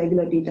well as a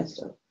regular data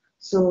store.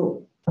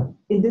 So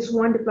in this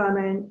one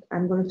deployment,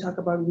 I'm going to talk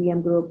about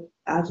VM group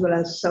as well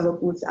as server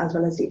pools, as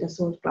well as data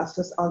store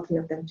clusters, all three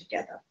of them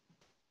together.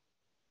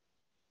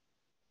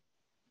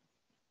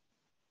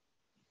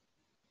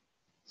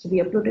 So we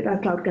uploaded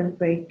our cloud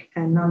config,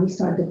 and now we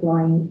start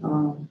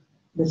deploying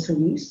this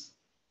release.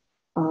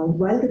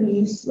 While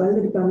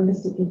the deployment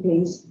is taking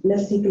place,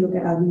 let's take a look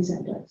at our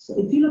vCenter. So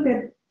if you look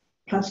at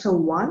cluster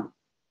 1,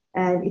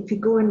 and if you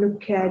go and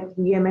look at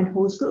VM and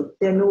host group,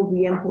 there are no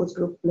VM host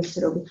group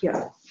listed over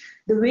here.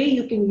 The way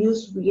you can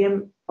use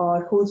VM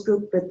or host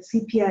group with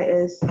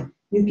CPI is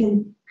you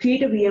can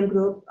create a VM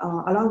group.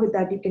 Along with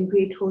that, you can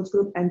create host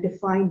group and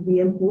define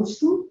VM host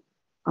group.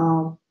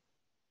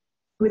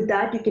 With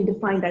that, you can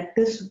define that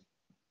this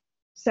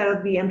set of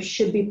VMs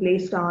should be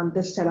placed on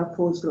this set of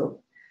host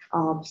group.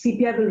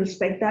 CPI will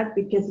respect that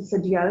because it's a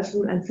DRS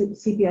rule and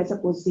CPI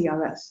supports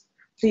DRS.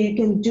 So you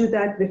can do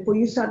that before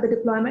you start the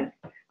deployment.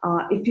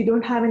 If you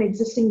don't have an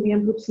existing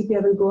VM group,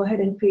 CPI will go ahead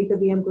and create the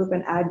VM group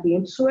and add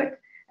VMs to it.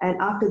 And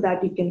after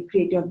that, you can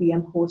create your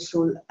VM host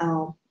rule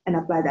and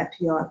apply that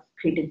to your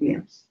created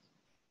VMs.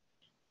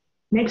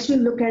 Next, we'll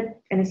look at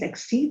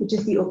NSXT, which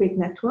is the opaque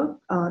network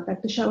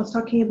that Tushar was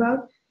talking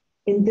about.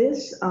 In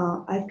this,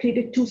 I've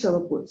created 2 server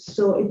pools.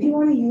 So if you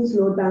want to use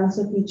load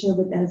balancer feature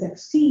with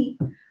NSXT,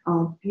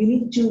 you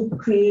need to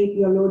create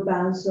your load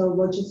balancer,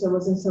 virtual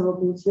servers, and server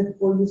pools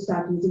before you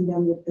start using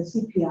them with the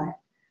CPI.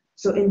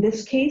 So in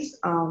this case,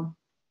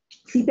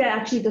 CPI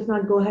actually does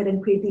not go ahead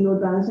and create the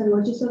load balancer and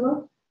virtual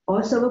server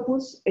or server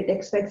pools. It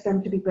expects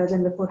them to be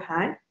present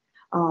beforehand.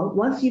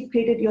 Once you've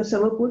created your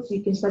server pools,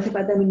 you can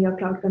specify them in your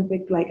cloud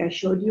config like I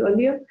showed you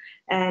earlier,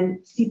 and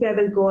CPI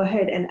will go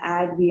ahead and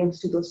add VMs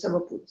to those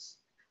server pools.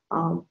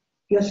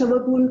 Your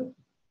server pool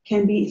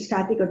can be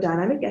static or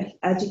dynamic.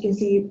 As you can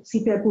see,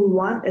 CPI pool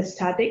 1 is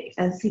static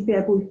and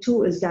CPI pool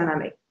 2 is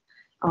dynamic.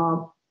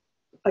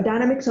 A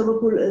dynamic server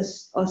pool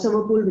is a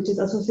server pool which is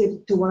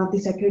associated to one of the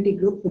security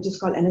group, which is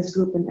called NS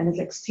group and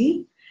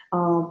NSXT.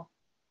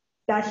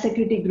 That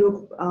security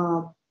group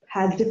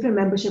has different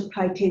membership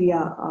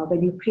criteria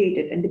when you create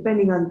it, and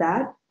depending on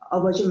that, a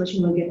virtual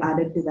machine will get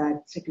added to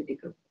that security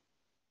group.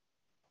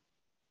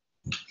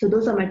 So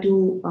those are my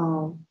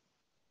 2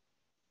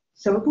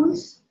 server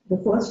pools. The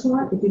first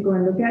one, if you go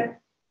and look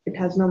at, it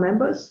has no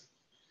members.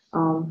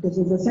 This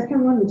is the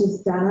second one, which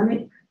is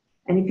dynamic.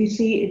 And if you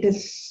see, it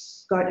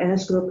has got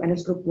NS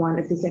group 1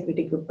 is the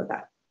security group for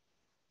that.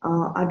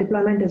 Our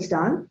deployment is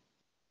done.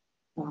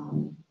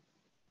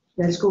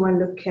 Let's go and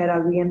look at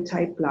our VM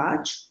type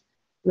large,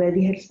 where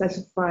we had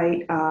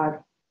specified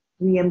our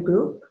VM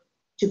group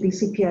to be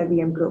CPI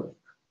VM group.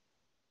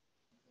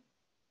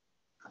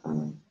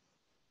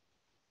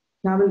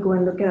 Now we'll go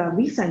and look at our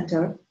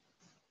vCenter.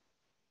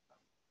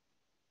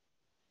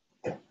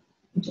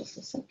 Just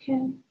a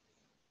second.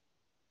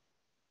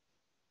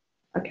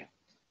 Okay.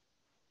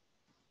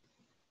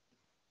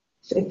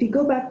 So if we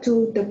go back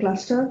to the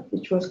cluster,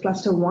 which was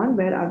cluster 1,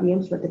 where our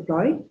VMs were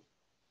deployed.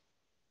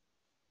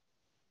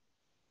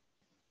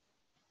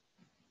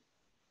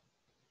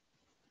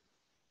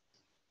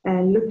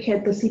 And look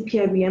at the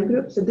CPI VM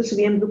group. So this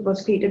VM group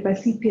was created by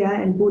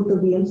CPI, and both the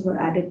VMs were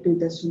added to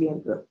this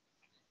VM group.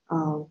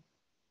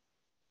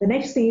 The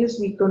next thing is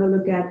we're going to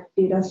look at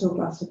data store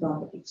cluster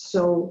properties.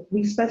 So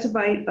we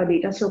specified a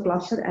data store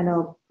cluster and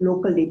a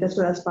local data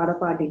store as part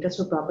of our data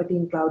store property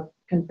in cloud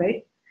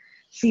config.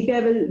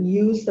 CPI will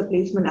use the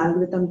placement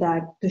algorithm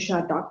that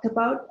Tushar talked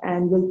about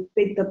and will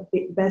pick the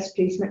best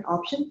placement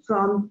option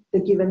from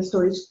the given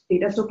storage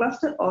data store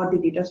cluster or the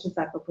data stores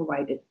that were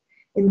provided.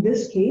 In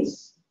this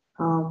case,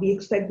 we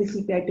expect the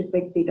CPI to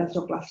pick data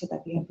store cluster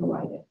that we have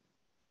provided.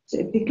 So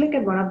if we click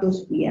at one of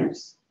those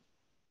VMs,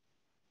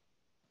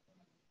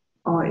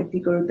 or if we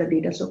go to the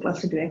data store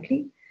cluster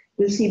directly,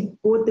 you'll see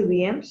both the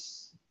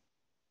VMs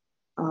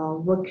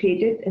were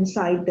created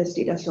inside this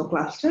data store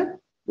cluster,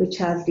 which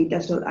has data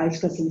store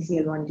IaaS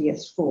CL1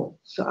 DS4.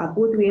 So our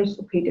both VMs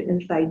were created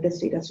inside this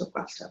data store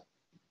cluster.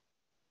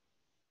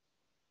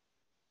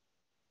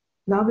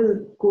 Now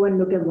we'll go and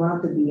look at one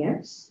of the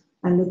VMs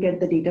and look at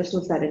the data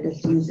stores that it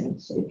is using.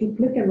 So if you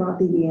click at one of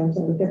the VMs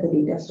and look at the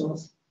data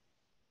stores,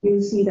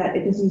 you'll see that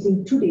it is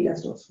using 2 data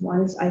stores.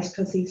 One is IaaS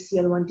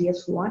CL1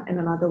 DS1 and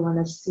another one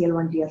is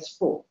CL1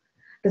 DS4.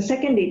 The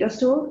second data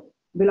store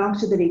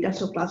belongs to the data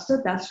store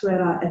cluster. That's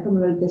where our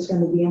ephemeral disk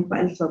and the VM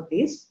files are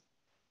placed.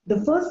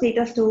 The first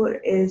data store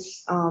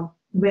is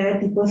where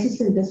the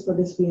persistent disk for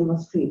this VM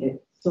was created.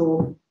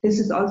 So this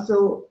is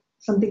also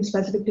something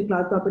specific to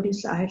cloud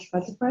properties I had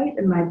specified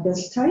in my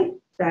disk type,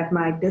 that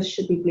my disk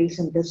should be placed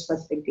in this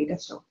specific data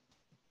store.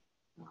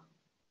 So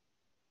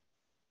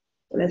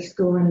let's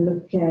go and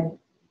look at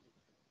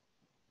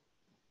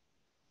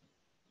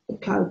the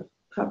cloud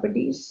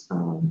properties. I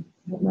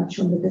have not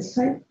shown the disk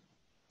type.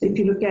 So if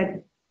you look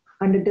at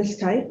under disk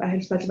type, I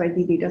have specified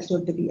the data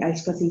store to be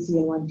IaaS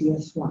CL1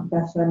 DS1.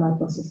 That's where my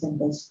persistent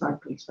disk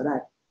got placed for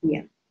that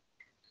VM.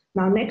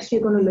 Now next,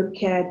 we're going to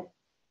look at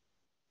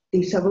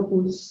the server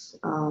pools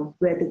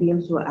where the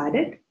VMs were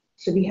added.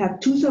 So we have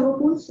 2 server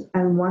pools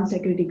and 1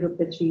 security group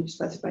which we've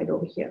specified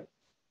over here.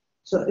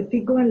 So if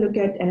we go and look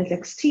at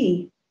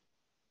NSXT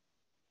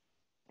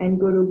and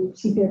go to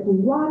CPI pool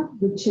 1,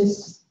 which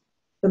is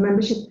the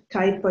membership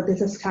type for this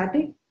is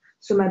static.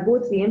 So my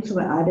both VMs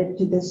were added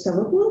to this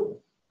server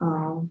pool.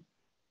 The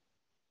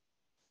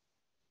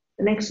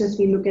next is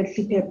we look at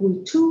CPI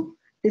pool 2.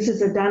 This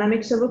is a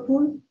dynamic server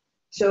pool.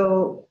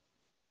 So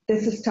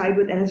this is tied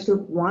with NS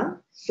group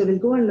 1. So we'll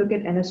go and look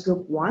at NS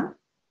group 1.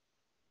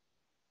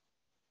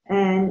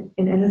 And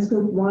in NS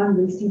group 1,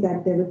 we'll see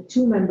that there were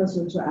 2 members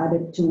which were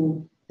added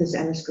to this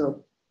NS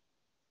group.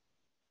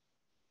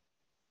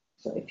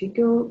 So if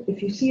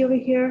you see over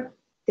here,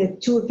 there are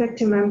 2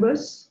 effective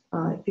members.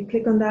 If you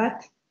click on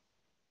that,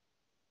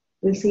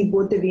 we'll see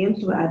both the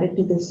VMs were added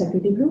to this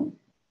security group.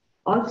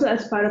 Also,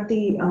 as part of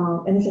the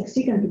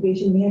NSXT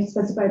configuration, we have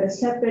specified a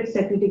separate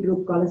security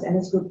group called as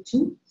NS group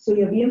 2. So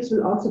your VMs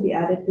will also be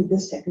added to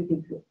this security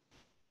group.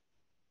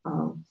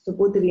 So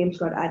both the VMs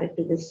got added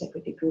to this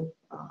security group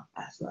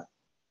as well.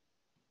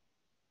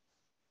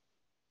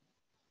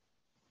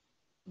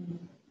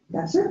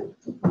 That's it.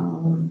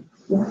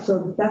 Yeah,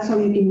 so that's how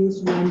you can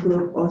use VM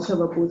group or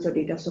server pools or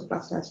data store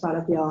cluster as part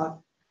of your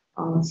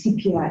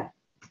CPI.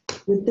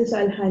 With this,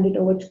 I'll hand it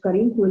over to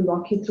Karim, who will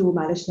walk you through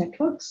managed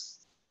networks.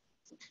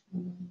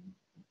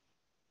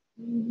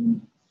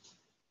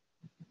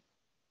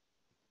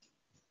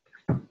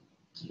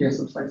 Here's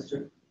some slides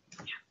too.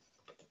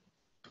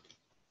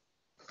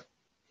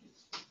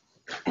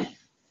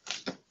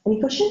 Any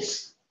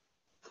questions?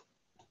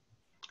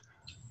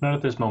 Not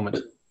at this moment.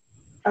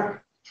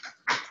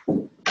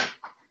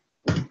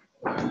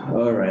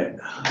 All right.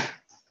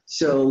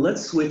 So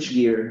let's switch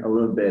gear a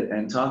little bit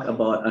and talk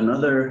about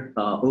another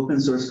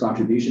open source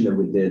contribution that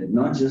we did,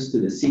 not just to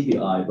the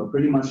CPI, but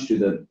pretty much to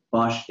the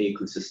BOSH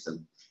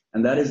ecosystem.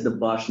 And that is the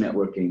BOSH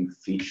networking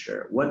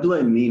feature. What do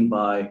I mean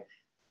by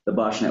the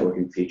BOSH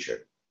networking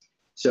feature?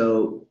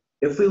 So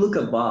if we look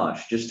at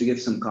BOSH, just to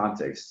give some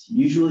context,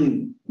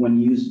 usually when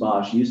you use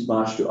BOSH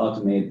to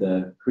automate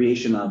the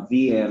creation of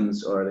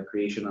VMs or the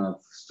creation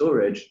of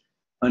storage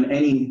on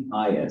any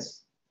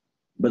IaaS.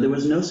 But there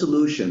was no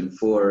solution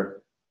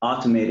for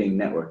automating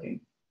networking.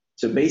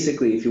 So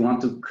basically, if you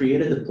want to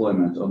create a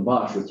deployment on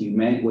BOSH, what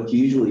you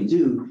usually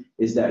do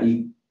is that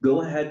you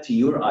go ahead to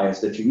your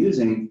IaaS that you're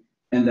using,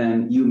 and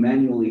then you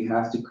manually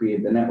have to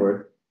create the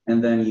network,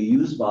 and then you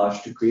use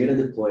BOSH to create a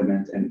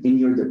deployment, and in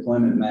your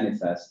deployment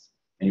manifest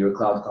and your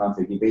cloud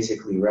config, you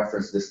basically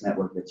reference this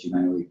network that you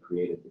manually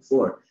created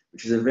before,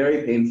 which is a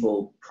very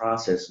painful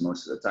process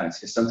most of the time,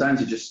 because sometimes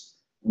you just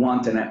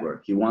want a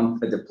network. You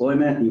want a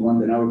deployment, you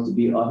want the network to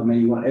be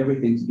automated, you want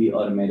everything to be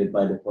automated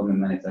by deployment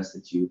manifest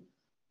that you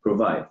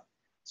provide.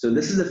 So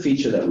this is a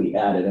feature that we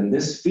added, and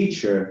this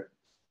feature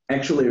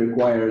actually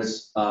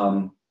requires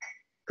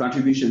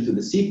contribution to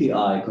the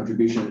CPI,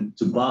 contribution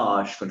to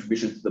BOSH,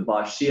 contribution to the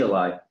BOSH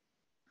CLI.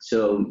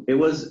 So it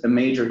was a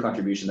major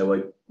contribution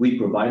that we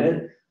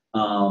provided,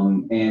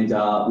 and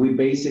we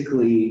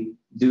basically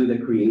do the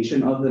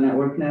creation of the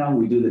network now.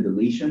 We do the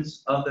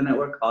deletions of the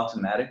network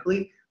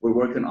automatically. We're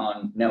working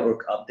on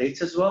network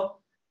updates as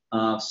well.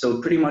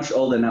 So pretty much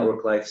all the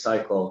network life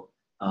cycle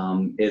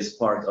is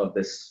part of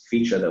this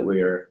feature that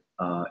we're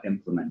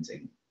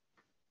implementing.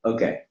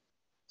 Okay,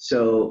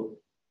 so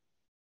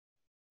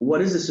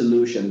what is the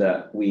solution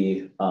that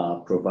we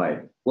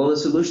provide? Well, the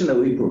solution that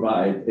we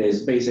provide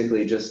is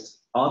basically just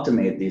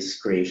automate this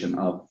creation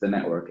of the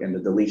network and the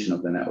deletion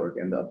of the network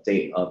and the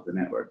update of the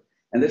network.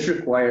 And this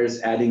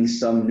requires adding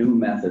some new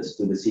methods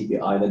to the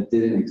CPI that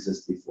didn't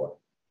exist before.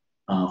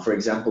 For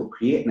example,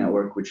 create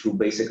network, which will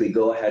basically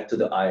go ahead to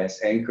the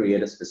IaaS and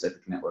create a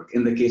specific network.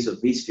 In the case of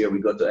vSphere, we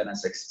go to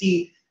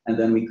NSXT, and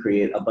then we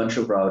create a bunch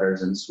of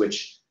routers and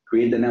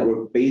create the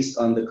network based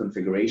on the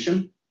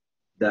configuration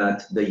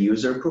that the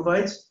user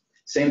provides.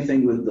 Same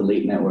thing with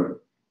delete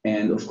network.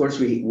 And of course,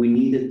 we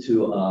needed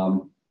to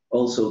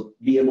also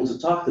be able to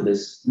talk to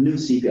this new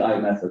CPI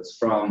methods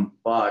from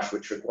BOSH,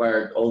 which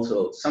required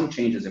also some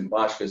changes in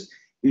BOSH, because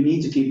you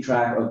need to keep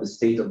track of the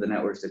state of the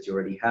networks that you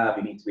already have.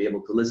 You need to be able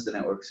to list the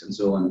networks and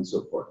so on and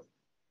so forth.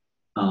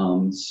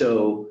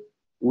 So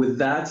with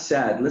that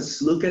said,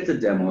 let's look at the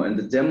demo. And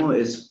the demo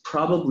is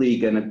probably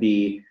going to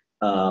be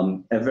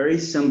a very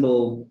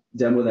simple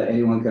demo that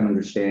anyone can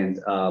understand.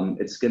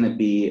 It's going to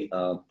be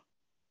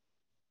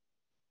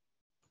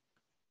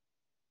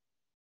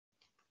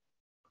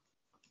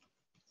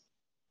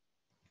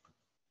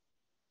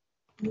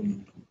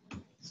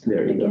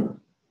there you go.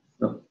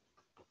 Oh.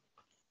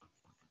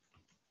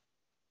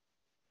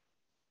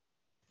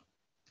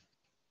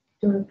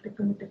 Do you want to click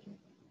on it again?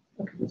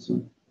 Okay. This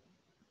one.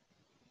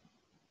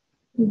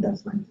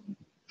 That's fine.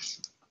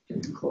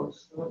 Can you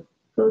close?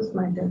 Close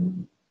my demo.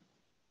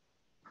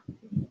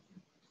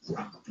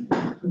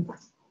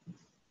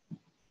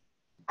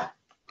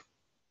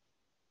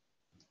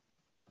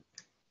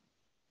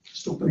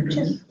 Just open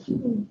it.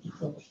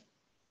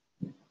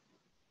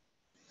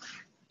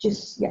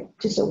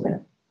 Just open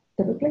it.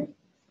 Double click.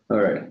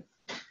 All right,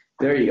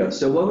 there you go.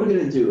 So what we're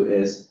going to do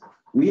is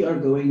we are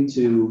going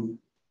to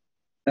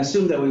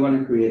assume that we want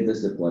to create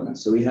this deployment.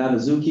 So we have a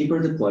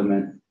Zookeeper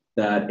deployment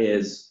that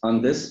is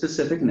on this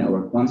specific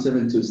network,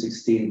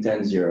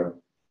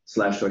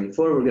 172.16.10/24.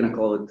 We're going to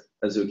call it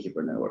a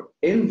Zookeeper network.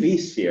 In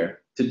vSphere,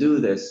 to do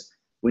this,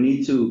 we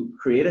need to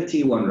create a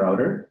T1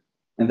 router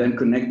and then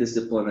connect this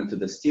deployment to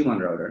this T1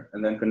 router,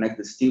 and then connect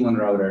this T1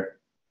 router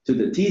to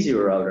the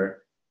T0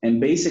 router. And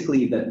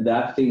basically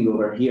that thing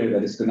over here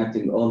that is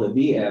connecting all the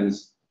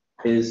VMs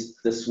is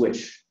the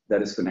switch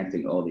that is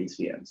connecting all these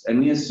VMs. And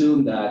we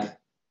assume that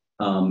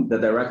the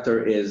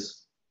director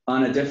is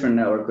on a different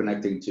network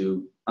connecting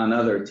to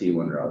another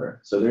T1 router.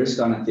 So there's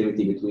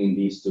connectivity between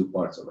these two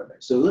parts over there.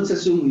 So let's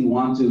assume we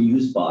want to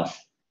use BOSH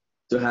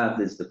to have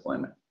this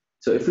deployment.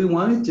 So if we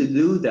wanted to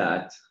do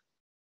that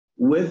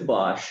with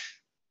BOSH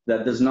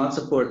that does not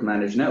support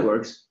managed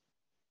networks,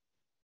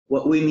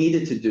 what we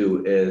needed to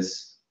do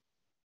is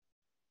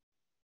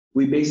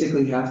we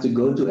basically have to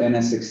go to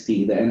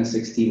NSXT, the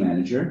NSXT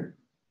manager,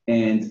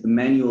 and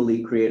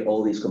manually create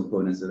all these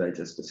components that I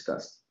just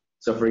discussed.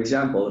 So for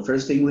example, the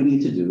first thing we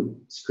need to do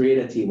is create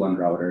a T1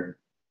 router,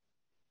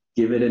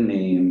 give it a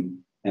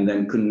name, and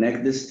then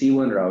connect this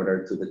T1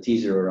 router to the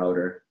T0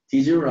 router.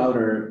 T0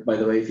 router, by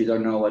the way, if you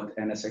don't know what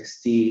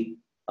NSXT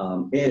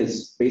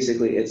is,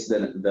 basically it's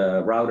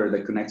the router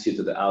that connects you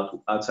to the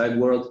outside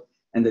world,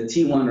 and the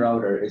T1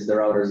 router is the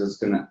router that's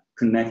going to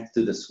connect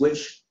to the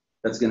switch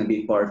that's going to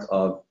be part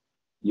of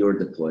your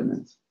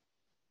deployment.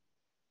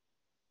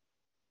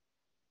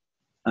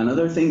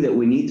 Another thing that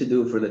we need to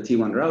do for the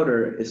T1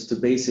 router is to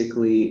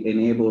basically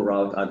enable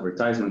route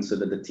advertisement so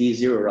that the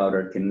T0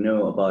 router can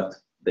know about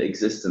the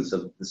existence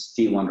of this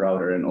T1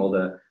 router and all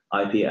the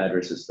IP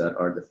addresses that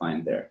are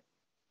defined there.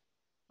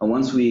 And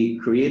once we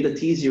create the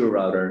T0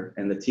 router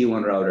and the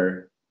T1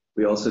 router,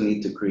 we also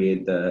need to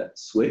create the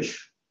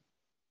switch.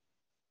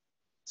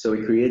 So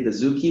we create the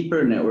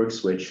Zookeeper network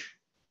switch.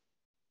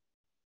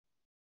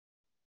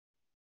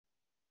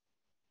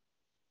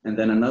 And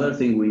then another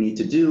thing we need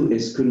to do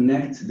is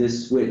connect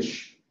this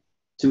switch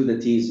to the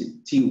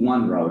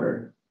T1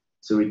 router.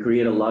 So we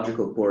create a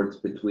logical port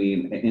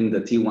in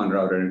the T1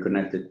 router and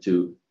connect it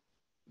to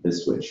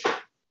this switch.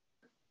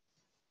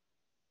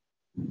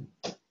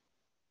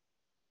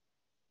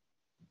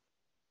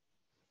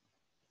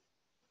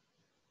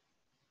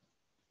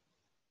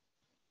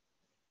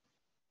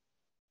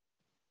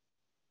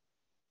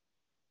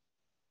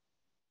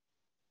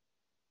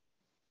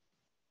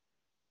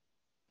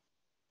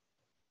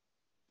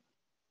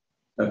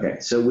 Okay,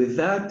 so with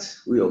that,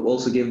 we'll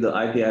also give the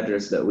IP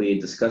address that we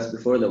discussed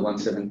before, the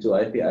 172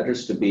 IP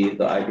address, to be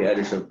the IP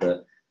address of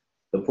the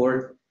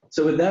port.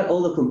 So with that,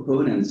 all the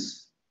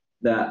components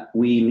that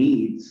we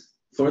need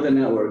for the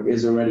network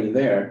is already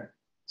there.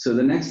 So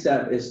the next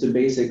step is to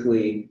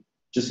basically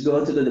just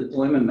go to the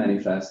deployment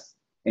manifest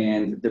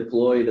and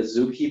deploy the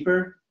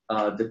Zookeeper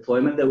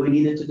deployment that we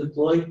needed to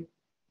deploy.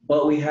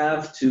 But we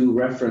have to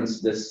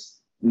reference this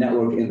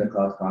network in the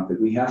cloud config.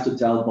 We have to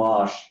tell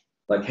BOSH,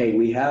 like, hey,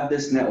 we have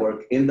this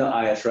network in the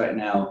IaaS right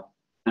now,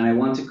 and I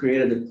want to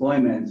create a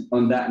deployment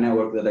on that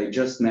network that I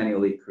just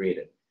manually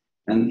created.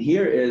 And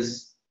here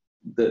is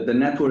the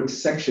network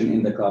section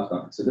in the cloud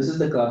config. So this is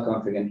the cloud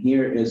config, and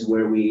here is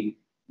where we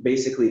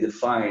basically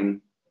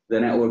define the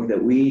network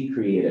that we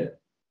created.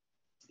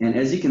 And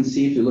as you can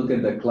see, if you look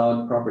at the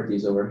cloud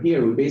properties over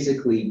here, we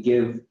basically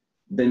give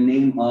the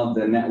name of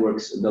the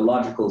networks, the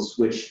logical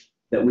switch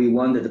that we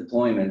want the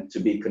deployment to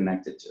be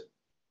connected to.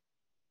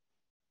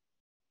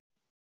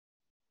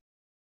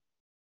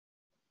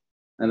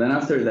 And then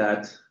after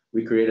that,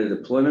 we create a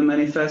deployment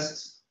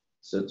manifest.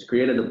 So to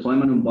create a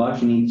deployment in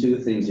BOSH, you need two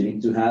things. You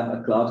need to have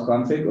a cloud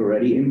config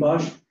already in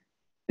BOSH,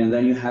 and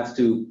then you have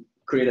to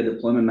create a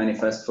deployment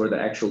manifest for the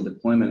actual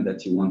deployment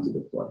that you want to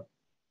deploy.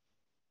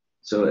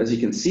 So as you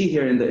can see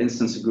here in the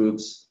instance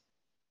groups,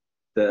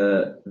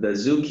 the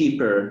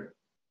Zookeeper,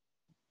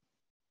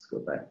 let's go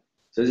back.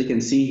 So as you can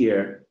see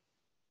here,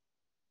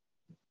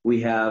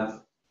 we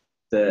have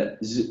the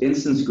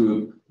instance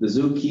group, the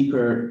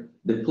Zookeeper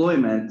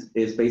deployment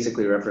is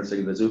basically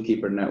referencing the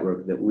Zookeeper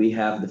network that we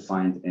have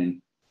defined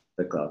in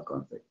the cloud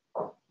config.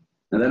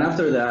 And then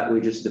after that,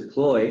 we just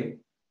deploy.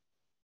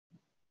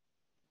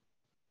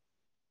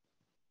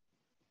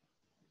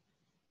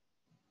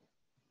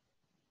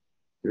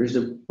 Here's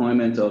the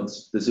deployment of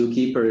the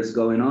Zookeeper is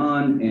going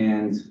on,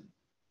 and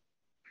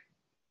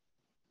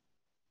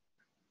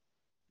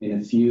in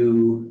a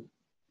few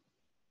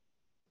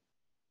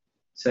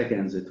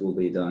seconds it will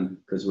be done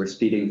because we're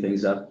speeding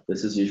things up.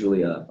 This is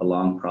usually a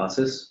long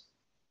process.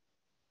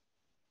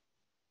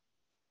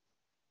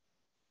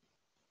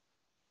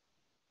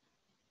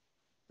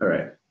 All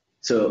right,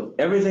 so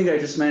everything I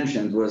just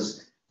mentioned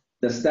was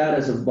the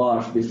status of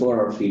BOSH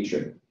before our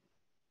feature.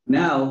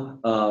 Now,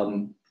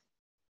 I'm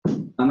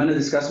going to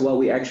discuss what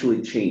we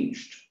actually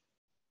changed.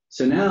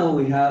 So now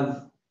we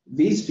have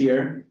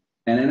vSphere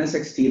and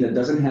NSXT that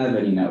doesn't have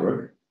any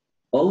network.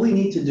 All we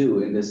need to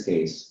do in this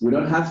case, we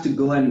don't have to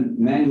go and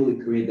manually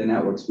create the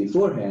networks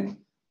beforehand.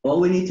 All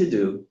we need to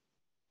do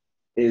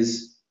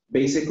is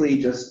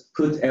basically just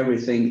put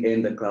everything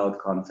in the cloud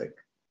config.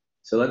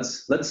 So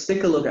let's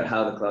take a look at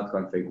how the cloud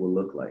config will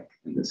look like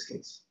in this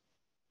case.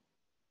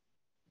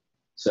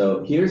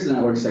 So here's the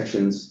network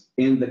sections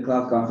in the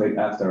cloud config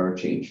after our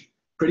change.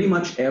 Pretty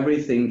much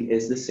everything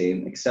is the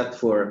same except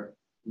for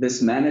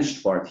this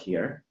managed part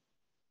here,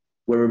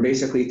 where we're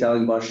basically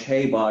telling BOSH,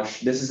 hey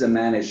BOSH, this is a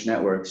managed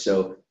network,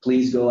 so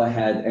please go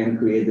ahead and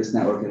create this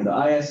network in the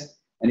IaaS.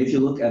 And if you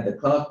look at the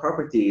cloud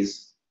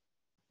properties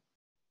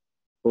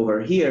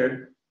over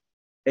here,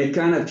 it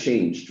kind of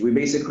changed. We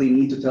basically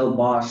need to tell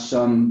BOSH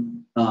some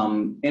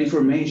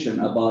information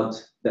about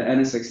the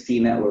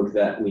NSXT network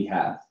that we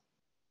have.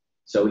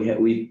 So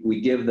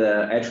we give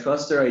the edge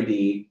cluster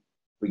ID,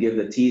 we give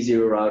the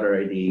T0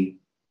 router ID,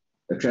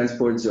 the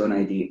transport zone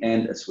ID,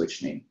 and a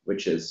switch name,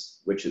 which is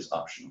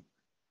optional.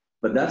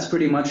 But that's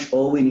pretty much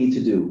all we need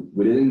to do.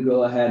 We didn't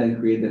go ahead and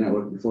create the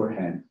network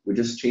beforehand. We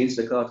just changed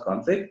the cloud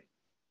config.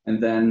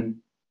 And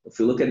then if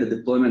we look at the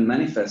deployment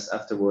manifest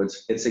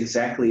afterwards, it's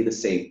exactly the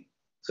same.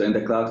 So in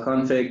the cloud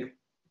config,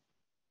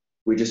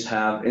 we just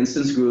have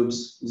instance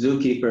groups,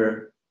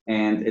 Zookeeper,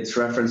 and it's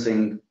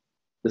referencing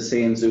the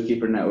same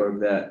Zookeeper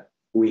network that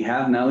we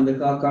have now in the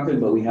cloud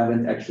config, but we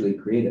haven't actually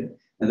created.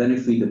 And then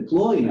if we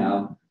deploy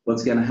now,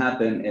 what's going to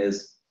happen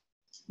is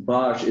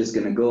BOSH is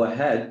going to go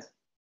ahead.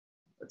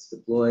 Let's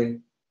deploy.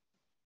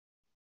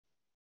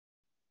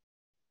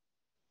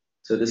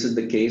 So this is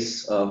the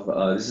case of,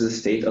 this is the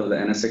state of the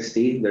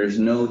NSXT. There's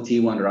no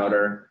T1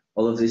 router.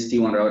 All of these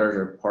T1 routers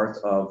are part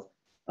of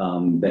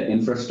the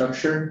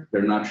infrastructure.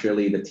 They're not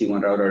really the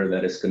T1 router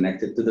that is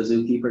connected to the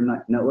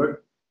Zookeeper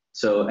network.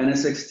 So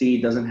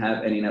NSXT doesn't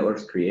have any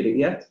networks created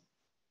yet.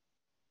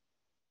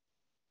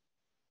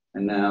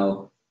 And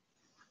now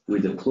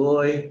we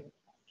deploy.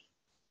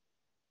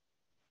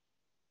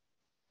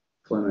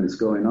 Deployment is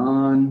going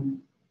on.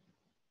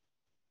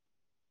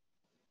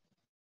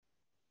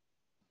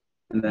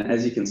 And then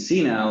as you can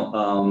see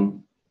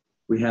now,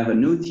 we have a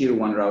new tier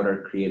 1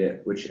 router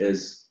created, which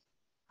is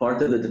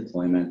part of the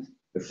deployment.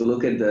 If we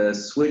look at the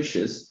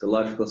switches, the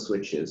logical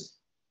switches,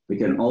 we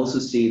can also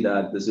see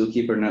that the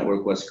Zookeeper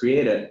network was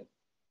created.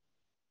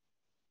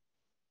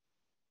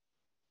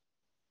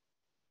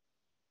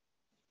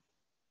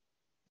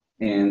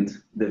 And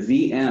the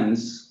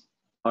VMs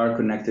are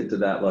connected to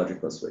that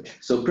logical switch.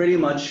 So pretty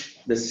much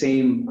the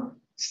same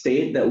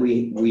state that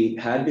we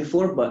had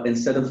before, but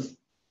instead of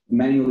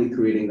manually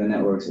creating the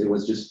networks, it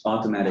was just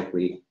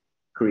automatically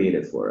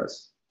created for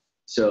us.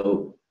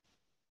 So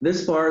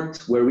this part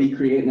where we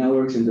create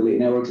networks and delete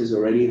networks is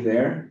already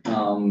there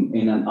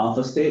in an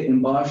alpha state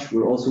in BOSH.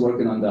 We're also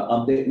working on the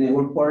update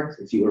network part.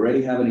 If you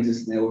already have an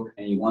existing network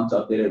and you want to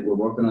update it, we're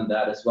working on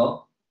that as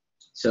well.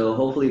 So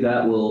hopefully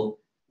that will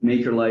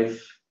make your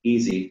life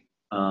easy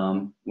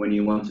when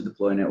you want to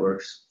deploy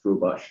networks through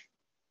BOSH.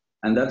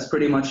 And that's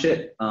pretty much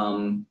it.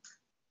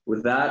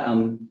 With that,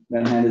 I'm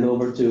going to hand it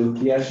over to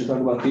Yesh to talk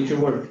about future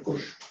work.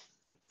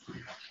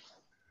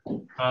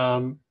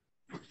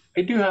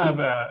 I do have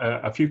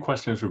a few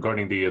questions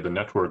regarding the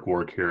network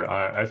work here.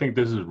 I think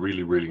this is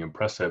really, really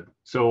impressive.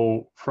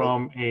 So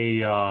from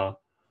a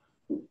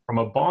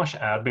BOSH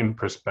admin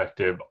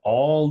perspective,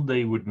 all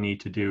they would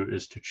need to do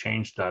is to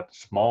change that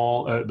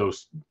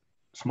those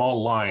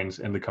small lines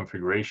in the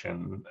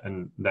configuration,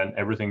 and then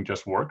everything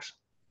just works.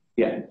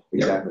 Yeah,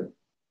 exactly.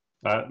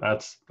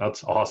 That's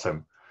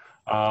awesome.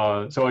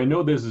 So I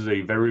know this is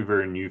a very,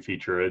 very new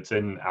feature. It's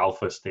in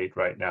alpha state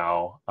right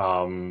now.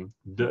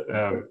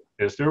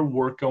 Is there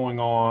work going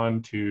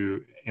on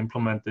to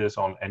implement this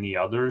on any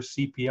other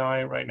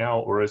CPI right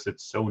now, or is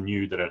it so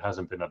new that it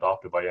hasn't been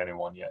adopted by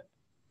anyone yet?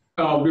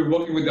 We're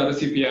working with the other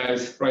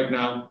CPIs right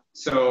now.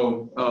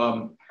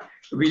 So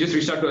we just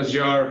reached out to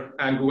Azure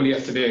and Google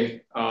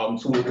yesterday.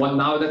 So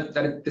now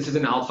that this is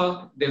in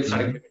alpha, they'll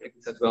start implementing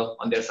this as well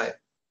on their side.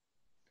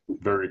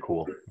 Very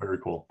cool. Very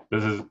cool.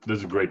 This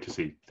is great to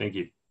see. Thank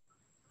you.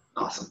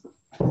 Awesome.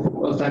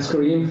 Well, thanks,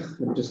 Karim.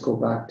 Let me just go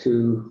back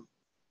to.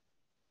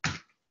 All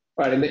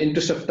right. In the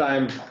interest of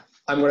time,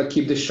 I'm going to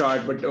keep this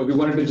short, but we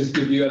wanted to just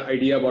give you an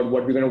idea about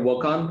what we're going to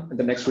work on in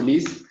the next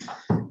release.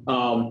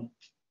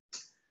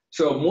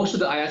 So most of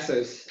the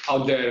IaaSes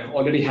out there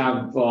already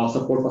have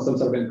support for some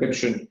sort of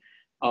encryption.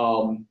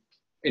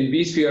 In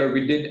vSphere,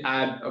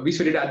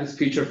 vSphere did add this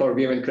feature for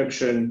VM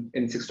encryption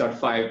in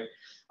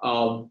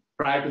 6.5.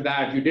 Prior to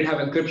that, you did have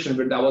encryption,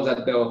 but that was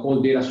at the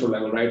whole data store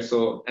level, right?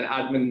 So an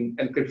admin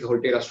encrypts the whole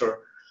data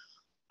store.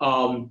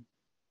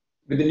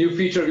 With the new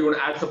feature, we want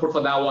to add support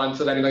for that one,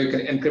 so that you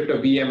can encrypt a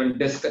VM and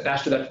disk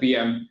attached to that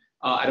VM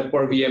at a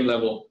per VM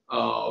level.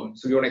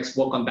 So we want to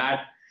work on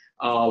that.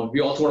 We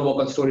also want to work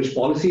on storage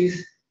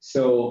policies.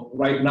 So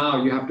right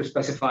now, you have to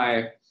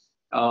specify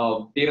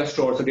data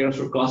stores or data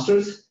store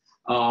clusters.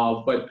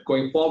 But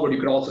going forward, you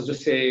can also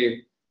just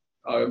say,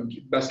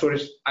 the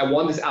storage, I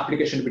want this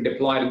application to be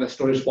deployed in the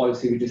storage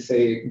policy, which is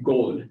say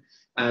gold,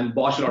 and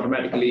BOSH will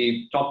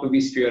automatically talk to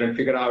vSphere and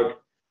figure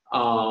out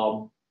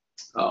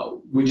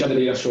which are the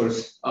data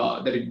stores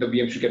that the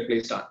VM should get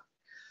placed on.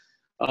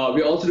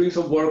 We're also doing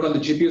some work on the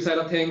GPU side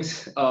of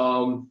things.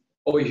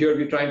 Over here,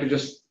 we're trying to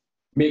just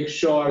make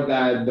sure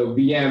that the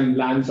VM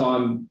lands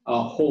on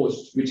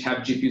hosts which have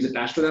GPUs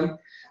attached to them.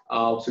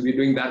 So we're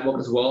doing that work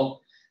as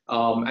well.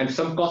 And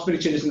some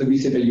cosmetic changes in the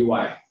vCenter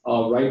UI.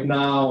 Right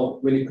now,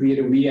 when you create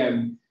a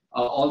VM,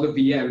 all the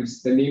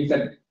VMs, the names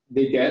that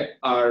they get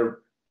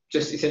are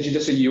just essentially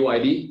just a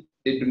UID.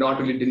 They do not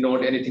really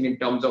denote anything in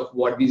terms of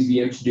what these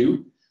VMs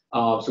do.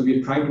 So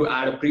we're trying to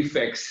add a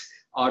prefix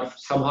or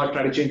somehow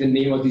try to change the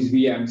name of these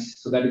VMs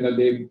so that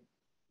they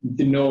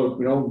denote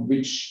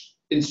which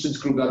instance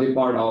group are they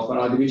part of,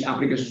 or which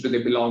applications do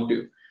they belong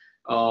to.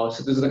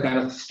 So this is the kind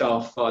of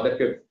stuff that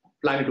we're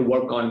planning to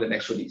work on in the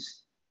next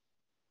release.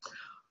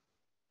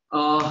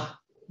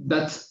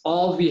 That's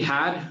all we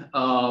had.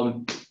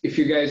 If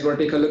you guys want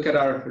to take a look at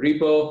our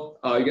repo,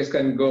 you guys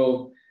can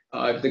go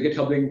the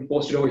GitHub link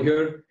posted over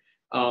here.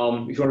 If you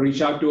want to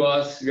reach out to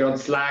us, we're on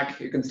Slack.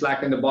 You can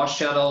Slack in the BOSH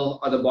channel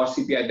or the BOSH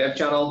CPI dev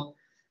channel.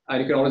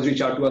 And you can always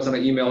reach out to us on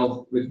an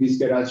email with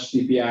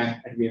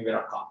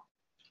vSphere-cpi@vmware.com.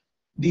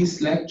 These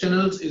Slack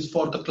channels is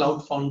for the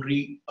Cloud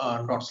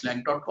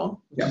Foundry.slack.com,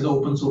 which is the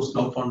open source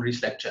Cloud Foundry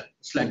Slack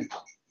channel.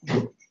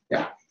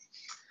 Yeah.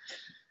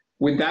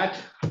 With that,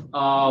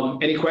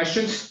 any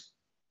questions?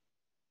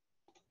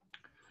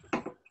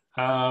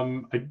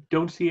 I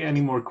don't see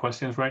any more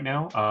questions right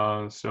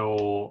now.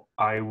 So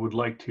I would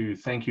like to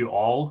thank you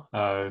all.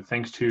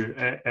 Thanks to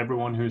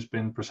everyone who's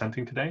been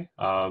presenting today.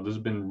 This has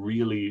been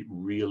really,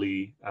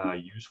 really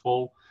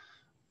useful.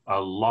 A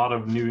lot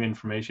of new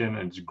information,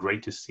 and it's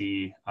great to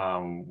see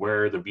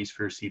where the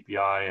vSphere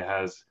CPI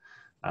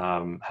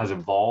has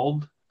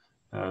evolved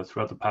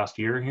throughout the past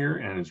year here,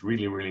 and it's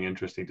really, really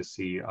interesting to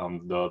see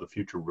the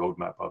future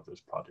roadmap of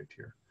this project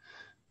here.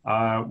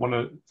 I want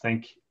to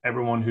thank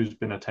everyone who's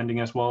been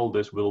attending as well.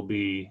 This will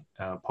be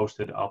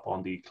posted up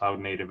on the Cloud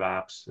Native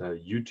Apps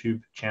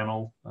YouTube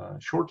channel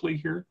shortly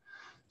here.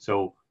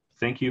 So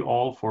thank you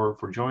all for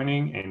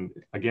joining. And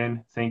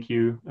again, thank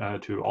you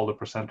to all the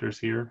presenters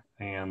here.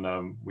 And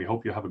we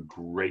hope you have a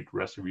great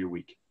rest of your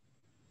week.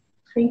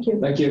 Thank you.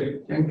 Thank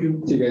you. Thank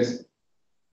you. See you guys.